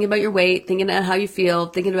wake up thinking about your weight, thinking about how you feel,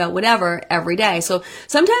 thinking about whatever every day. So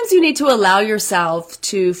sometimes you need to allow yourself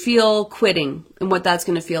to feel quitting and what that's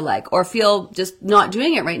going to feel like, or feel just not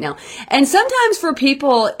doing it right now. And sometimes for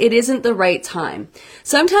people, it isn't the right time.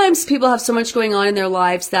 Sometimes people have so much going on in their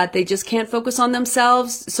lives that they just can't focus on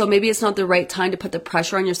themselves. So maybe it's not the right time to put the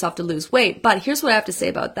pressure on yourself to lose weight. But here's what I have to say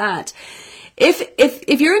about that.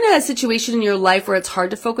 If you're in a situation in your life where it's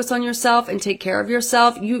hard to focus on yourself and take care of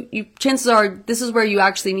yourself, chances are this is where you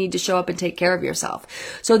actually need to show up and take care of yourself.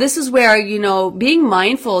 So this is where, being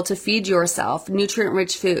mindful to feed yourself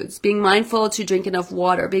nutrient-rich foods, being mindful to drink enough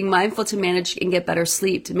water, being mindful to manage and get better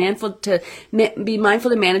sleep, be mindful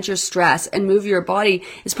to manage your stress and move your body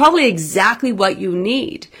is probably exactly what you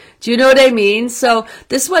need. Do you know what I mean? So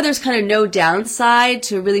this is why there's kind of no downside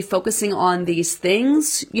to really focusing on these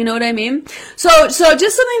things. You know what I mean? So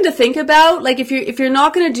just something to think about. Like if you're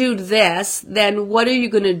not going to do this, then what are you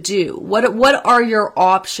going to do? What are your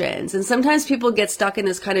options? And sometimes people get stuck in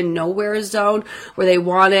this kind of nowhere zone where they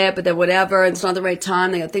want it, but then whatever, and it's not the right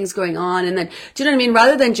time. They got things going on. And then, do you know what I mean?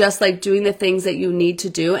 Rather than just like doing the things that you need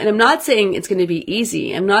to do. And I'm not saying it's going to be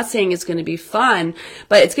easy. I'm not saying it's going to be fun,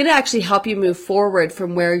 but it's going to actually help you move forward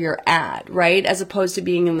from where you're at, right? As opposed to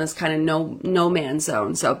being in this kind of no man's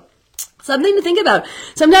zone. So something to think about.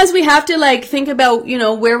 Sometimes we have to think about,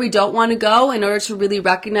 where we don't want to go in order to really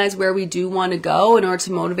recognize where we do want to go in order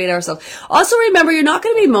to motivate ourselves. Also remember, you're not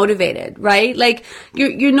going to be motivated, right? Like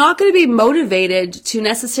you're not going to be motivated to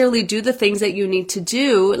necessarily do the things that you need to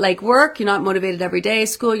do, like work. You're not motivated every day.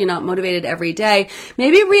 School, you're not motivated every day.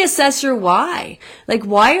 Maybe reassess your why. Like,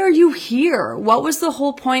 why are you here? What was the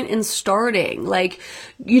whole point in starting?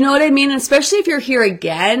 You know what I mean? And especially if you're here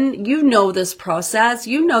again, this process,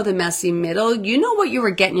 the messy middle, what you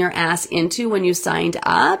were getting your ass into when you signed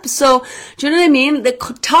up. So do you know what I mean?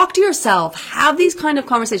 Talk to yourself, have these kind of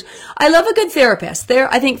conversations. I love a good therapist.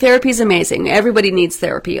 I think therapy is amazing. Everybody needs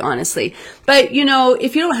therapy, honestly. But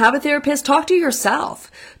if you don't have a therapist, talk to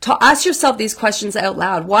yourself. Ask yourself these questions out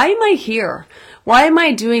loud. Why am I here? Why am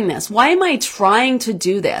I doing this? Why am I trying to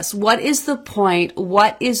do this? What is the point?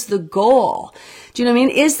 What is the goal? Do you know what I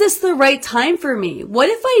mean? Is this the right time for me? What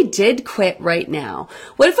if I did quit right now?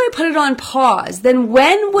 What if I put it on pause? Then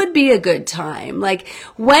when would be a good time?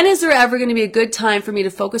 When is there ever going to be a good time for me to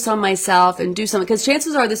focus on myself and do something? Because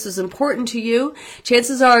chances are this is important to you.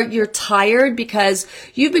 Chances are you're tired because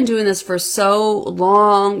you've been doing this for so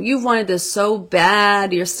long. You've wanted this so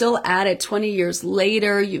bad. You're still at it 20 years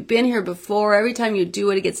later. You've been here before. Every time you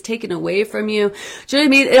do it, it gets taken away from you. Do you know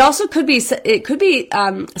what I mean? It also could be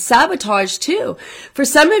sabotage too. For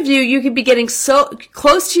some of you, you could be getting so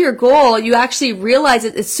close to your goal, you actually realize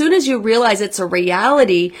it. As soon as you realize it's a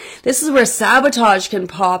reality, this is where sabotage can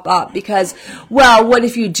pop up because, well, what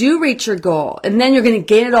if you do reach your goal and then you're going to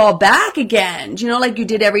gain it all back again? Like you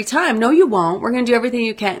did every time. No, you won't. We're going to do everything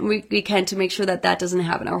we can to make sure that doesn't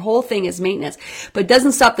happen. Our whole thing is maintenance, but it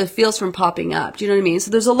doesn't stop the feels from popping up. Do you know what I mean? So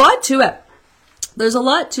there's a lot to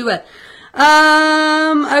it.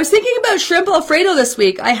 I was thinking about shrimp Alfredo this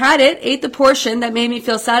week. I had it, ate the portion that made me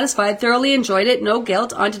feel satisfied, thoroughly enjoyed it, no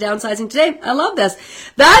guilt, on to downsizing today. I love this.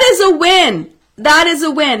 That is a win. That is a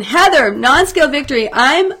win. Heather, non-scale victory.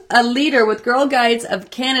 I'm a leader with Girl Guides of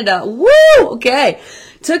Canada. Woo! Okay.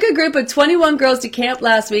 Took a group of 21 girls to camp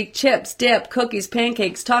last week. Chips, dip, cookies,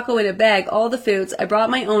 pancakes, taco in a bag, all the foods. I brought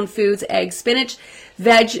my own foods, eggs, spinach,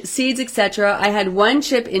 veg, seeds, etc. I had one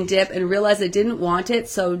chip in dip and realized I didn't want it,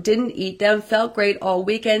 so didn't eat them. Felt great all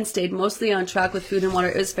weekend. Stayed mostly on track with food and water.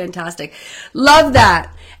 It was fantastic. Love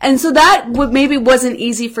that. And so that maybe wasn't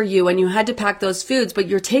easy for you and you had to pack those foods, but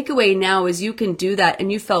your takeaway now is you can do that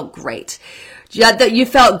and you felt great. that you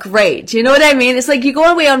felt great. Do you know what I mean? It's like you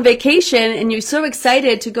go away on vacation and you're so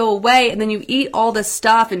excited to go away, and then you eat all this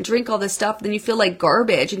stuff and drink all this stuff, then you feel like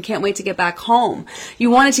garbage and can't wait to get back home. You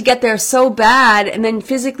wanted to get there so bad, and then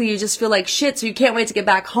physically you just feel like shit, so you can't wait to get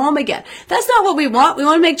back home again. That's not what we want. We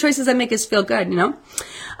want to make choices that make us feel good, you know?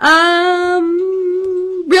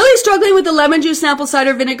 Really struggling with the lemon juice and apple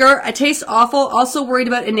cider vinegar. It tastes awful. Also worried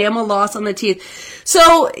about enamel loss on the teeth.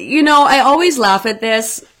 So, you know, I always laugh at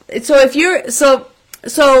this. So if your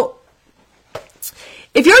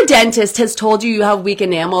dentist has told you have weak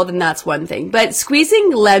enamel, then that's one thing. But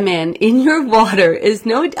squeezing lemon in your water is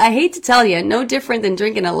I hate to tell you, no different than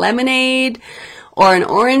drinking a lemonade or an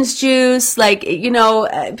orange juice. Like, you know,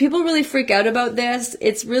 people really freak out about this.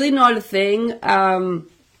 It's really not a thing.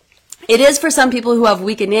 It is for some people who have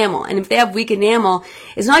weak enamel. And if they have weak enamel,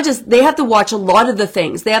 it's not just, they have to watch a lot of the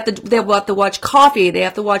things. They have to watch coffee. They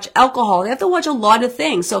have to watch alcohol. They have to watch a lot of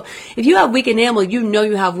things. So if you have weak enamel, you know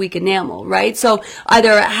you have weak enamel, right? So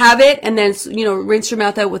either have it and then, you know, rinse your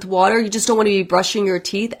mouth out with water. You just don't want to be brushing your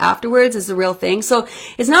teeth afterwards is the real thing. So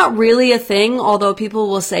it's not really a thing, although people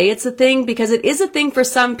will say it's a thing, because it is a thing for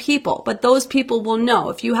some people. But those people will know.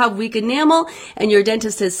 If you have weak enamel and your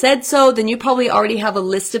dentist has said so, then you probably already have a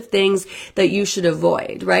list of things that you should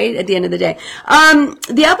avoid, right? At the end of the day.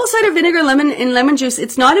 The apple cider vinegar, lemon juice,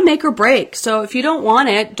 it's not a make or break. So if you don't want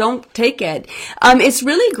it, don't take it. It's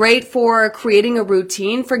really great for creating a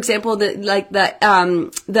routine. For example, the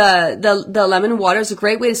lemon water is a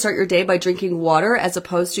great way to start your day by drinking water as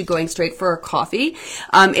opposed to going straight for a coffee.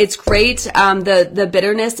 It's great. The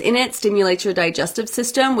bitterness in it stimulates your digestive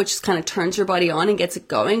system, which kind of turns your body on and gets it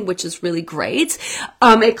going, which is really great.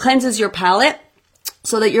 It cleanses your palate,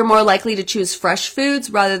 so that you're more likely to choose fresh foods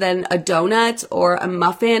rather than a donut or a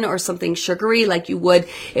muffin or something sugary like you would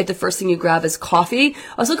if the first thing you grab is coffee.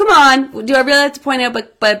 Also, come on, do I really have to point out,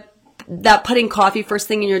 but that putting coffee first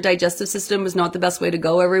thing in your digestive system is not the best way to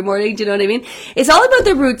go every morning. Do you know what I mean? It's all about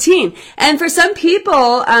the routine. And for some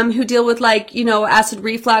people who deal with, like, you know, acid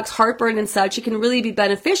reflux, heartburn and such, it can really be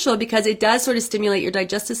beneficial because it does sort of stimulate your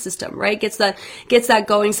digestive system, right? Gets that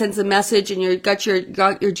going, sends a message, and you got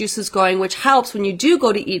your juices going, which helps when you do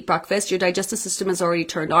go to eat breakfast. Your digestive system is already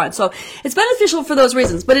turned on. So it's beneficial for those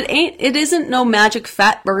reasons, but it isn't no magic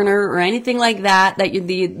fat burner or anything like that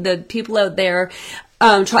the people out there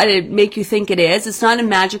try to make you think it is. It's not a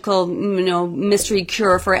magical, you know, mystery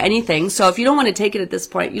cure for anything. So if you don't want to take it at this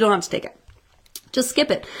point, you don't have to take it. Just skip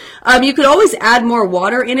it. You could always add more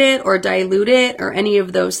water in it or dilute it or any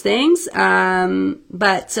of those things.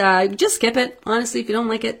 But just skip it. Honestly, if you don't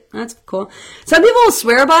like it, that's cool. Some people will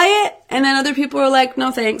swear by it, and then other people are like, no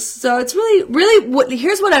thanks. So it's really,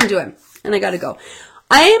 here's what I'm doing. And I gotta go.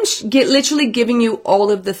 I am literally giving you all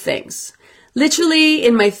of the things. Literally,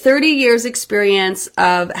 in my 30 years experience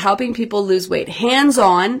of helping people lose weight,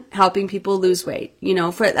 hands-on helping people lose weight, you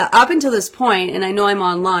know, for up until this point, and I know I'm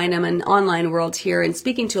online, I'm in an online world here and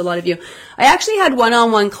speaking to a lot of you, I actually had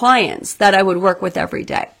one-on-one clients that I would work with every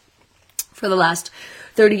day for the last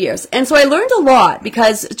 30 years. And so I learned a lot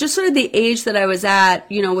because just sort of the age that I was at,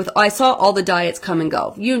 you know, I saw all the diets come and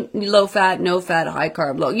go. Low fat, no fat, high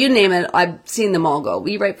carb, low, you name it. I've seen them all go.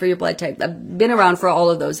 Eat right for your blood type. I've been around for all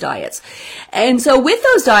of those diets. And so with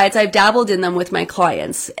those diets, I've dabbled in them with my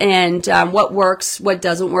clients and what works, what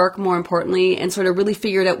doesn't work, more importantly, and sort of really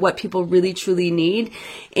figured out what people really truly need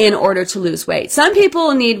in order to lose weight. Some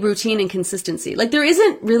people need routine and consistency. Like, there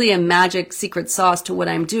isn't really a magic secret sauce to what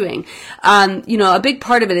I'm doing. You know, a big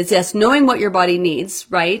part of it is, yes, knowing what your body needs,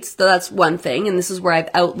 right? So that's one thing, and this is where I've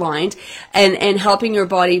outlined, and helping your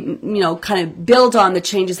body, you know, kind of build on the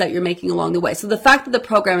changes that you're making along the way. So the fact that the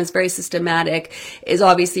program is very systematic is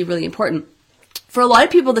obviously really important. For a lot of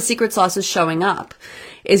people, the secret sauce is showing up,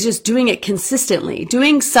 is just doing it consistently,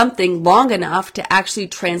 doing something long enough to actually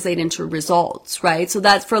translate into results, right? So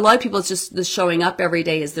that's, for a lot of people, it's just the showing up every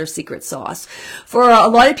day is their secret sauce. For a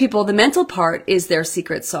lot of people, the mental part is their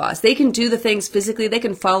secret sauce. They can do the things physically, they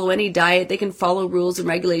can follow any diet, they can follow rules and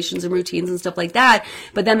regulations and routines and stuff like that,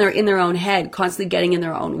 but then they're in their own head, constantly getting in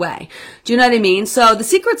their own way. Do you know what I mean? So the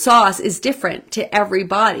secret sauce is different to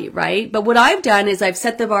everybody, right? But what I've done is I've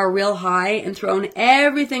set the bar real high and thrown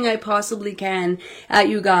everything I possibly can at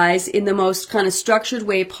you guys in the most kind of structured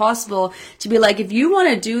way possible to be like, if you want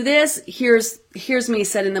to do this, here's here's me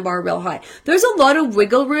setting the bar real high. There's a lot of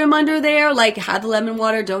wiggle room under there, like have the lemon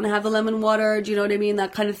water, don't have the lemon water, do you know what I mean?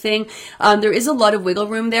 That kind of thing. There is a lot of wiggle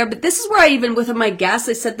room there, but this is where I even, with my guests,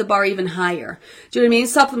 I set the bar even higher. Do you know what I mean?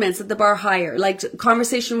 Supplements, set the bar higher. Like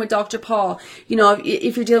conversation with Dr. Paul, you know,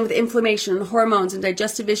 if you're dealing with inflammation and hormones and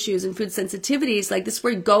digestive issues and food sensitivities, like this is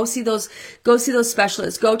where you go see those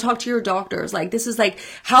specialists, go talk to your doctors. Like this is like,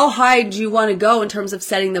 how high do you want to go in terms of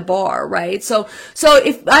setting the bar, right? So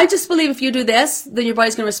if I just believe if you do this, then your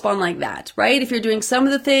body's going to respond like that, right? If you're doing some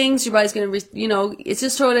of the things, your body's going to, it's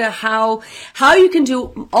just sort of how you can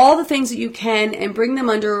do all the things that you can and bring them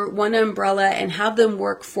under one umbrella and have them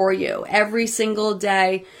work for you every single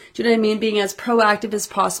day. Do you know what I mean? Being as proactive as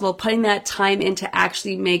possible, putting that time in to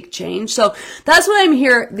actually make change. So that's what I'm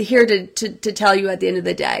here to tell you at the end of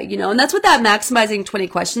the day, you know, and that's what that maximizing 20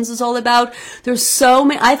 questions is all about. There's so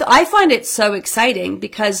many, I find it so exciting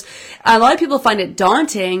because a lot of people find it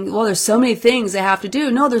daunting. Well, there's so many things they have to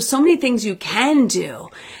do. No, there's so many things you can do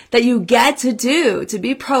that you get to do to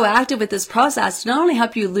be proactive with this process to not only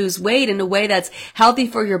help you lose weight in a way that's healthy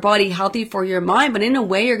for your body, healthy for your mind, but in a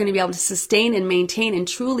way you're going to be able to sustain and maintain and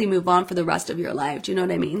truly move on for the rest of your life. Do you know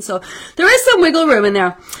what I mean? So there is some wiggle room in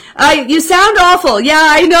there. You sound awful. Yeah,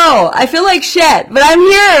 I know. I feel like shit, but I'm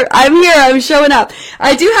here. I'm showing up.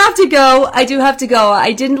 I do have to go.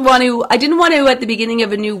 I didn't want to at the beginning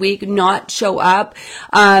of a new week not show up.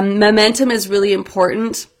 Momentum is really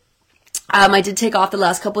important. I did take off the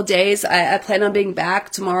last couple of days. I plan on being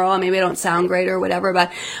back tomorrow. Maybe I don't sound great or whatever, but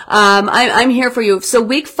I'm here for you. So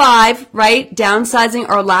week 5, right? Downsizing,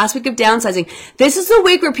 or last week of downsizing. This is the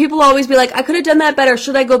week where people always be like, I could have done that better.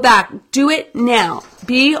 Should I go back? Do it now.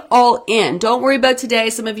 Be all in. Don't worry about today.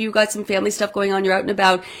 Some of you got some family stuff going on. You're out and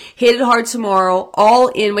about. Hit it hard tomorrow. All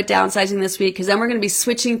in with downsizing this week, because then we're going to be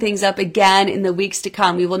switching things up again in the weeks to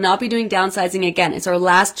come. We will not be doing downsizing again. It's our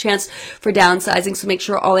last chance for downsizing, so make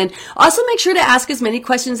sure all in. Also, make sure to ask as many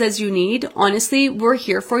questions as you need. Honestly, we're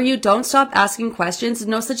here for you. Don't stop asking questions. There's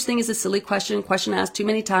no such thing as a silly question asked too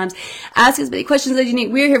many times. Ask as many questions as you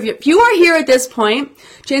need. We're here for you. If you are here at this point,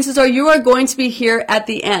 chances are you are going to be here at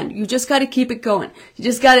the end. You just got to keep it going. You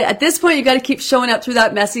just got to, at this point, you got to keep showing up through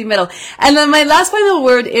that messy middle. And then my last final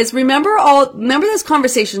word is remember this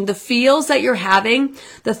conversation, the feels that you're having,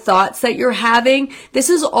 the thoughts that you're having. This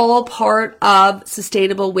is all part of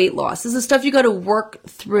sustainable weight loss. This is stuff you got to work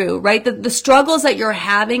through, right? The struggles that you're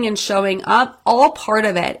having and showing up, all part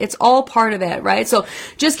of it. It's all part of it, right? So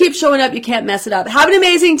just keep showing up. You can't mess it up. Have an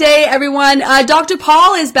amazing day, everyone. Dr.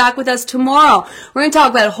 Paul is back with us tomorrow. We're going to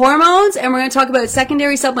talk about hormones and we're going to talk about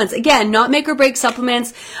secondary supplements. Again, not make or break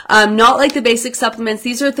supplements, not like the basic supplements.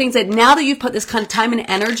 These are things that now that you've put this kind of time and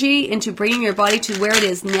energy into bringing your body to where it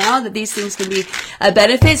is now, that these things can be a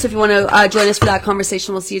benefit. So if you want to join us for that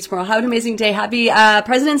conversation, we'll see you tomorrow. Have an amazing day. Happy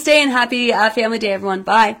President's Day and happy Family Day, everyone.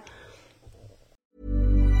 Bye.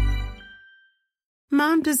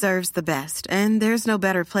 Mom deserves the best, and there's no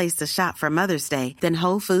better place to shop for Mother's Day than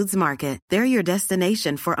Whole Foods Market. They're your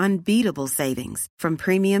destination for unbeatable savings, from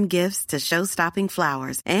premium gifts to show-stopping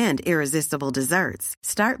flowers and irresistible desserts.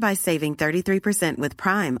 Start by saving 33% with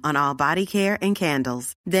Prime on all body care and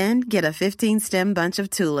candles. Then get a 15-stem bunch of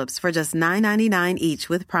tulips for just $9.99 each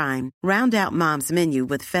with Prime. Round out Mom's menu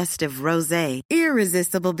with festive rosé,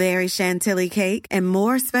 irresistible berry chantilly cake, and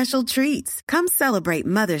more special treats. Come celebrate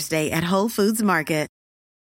Mother's Day at Whole Foods Market.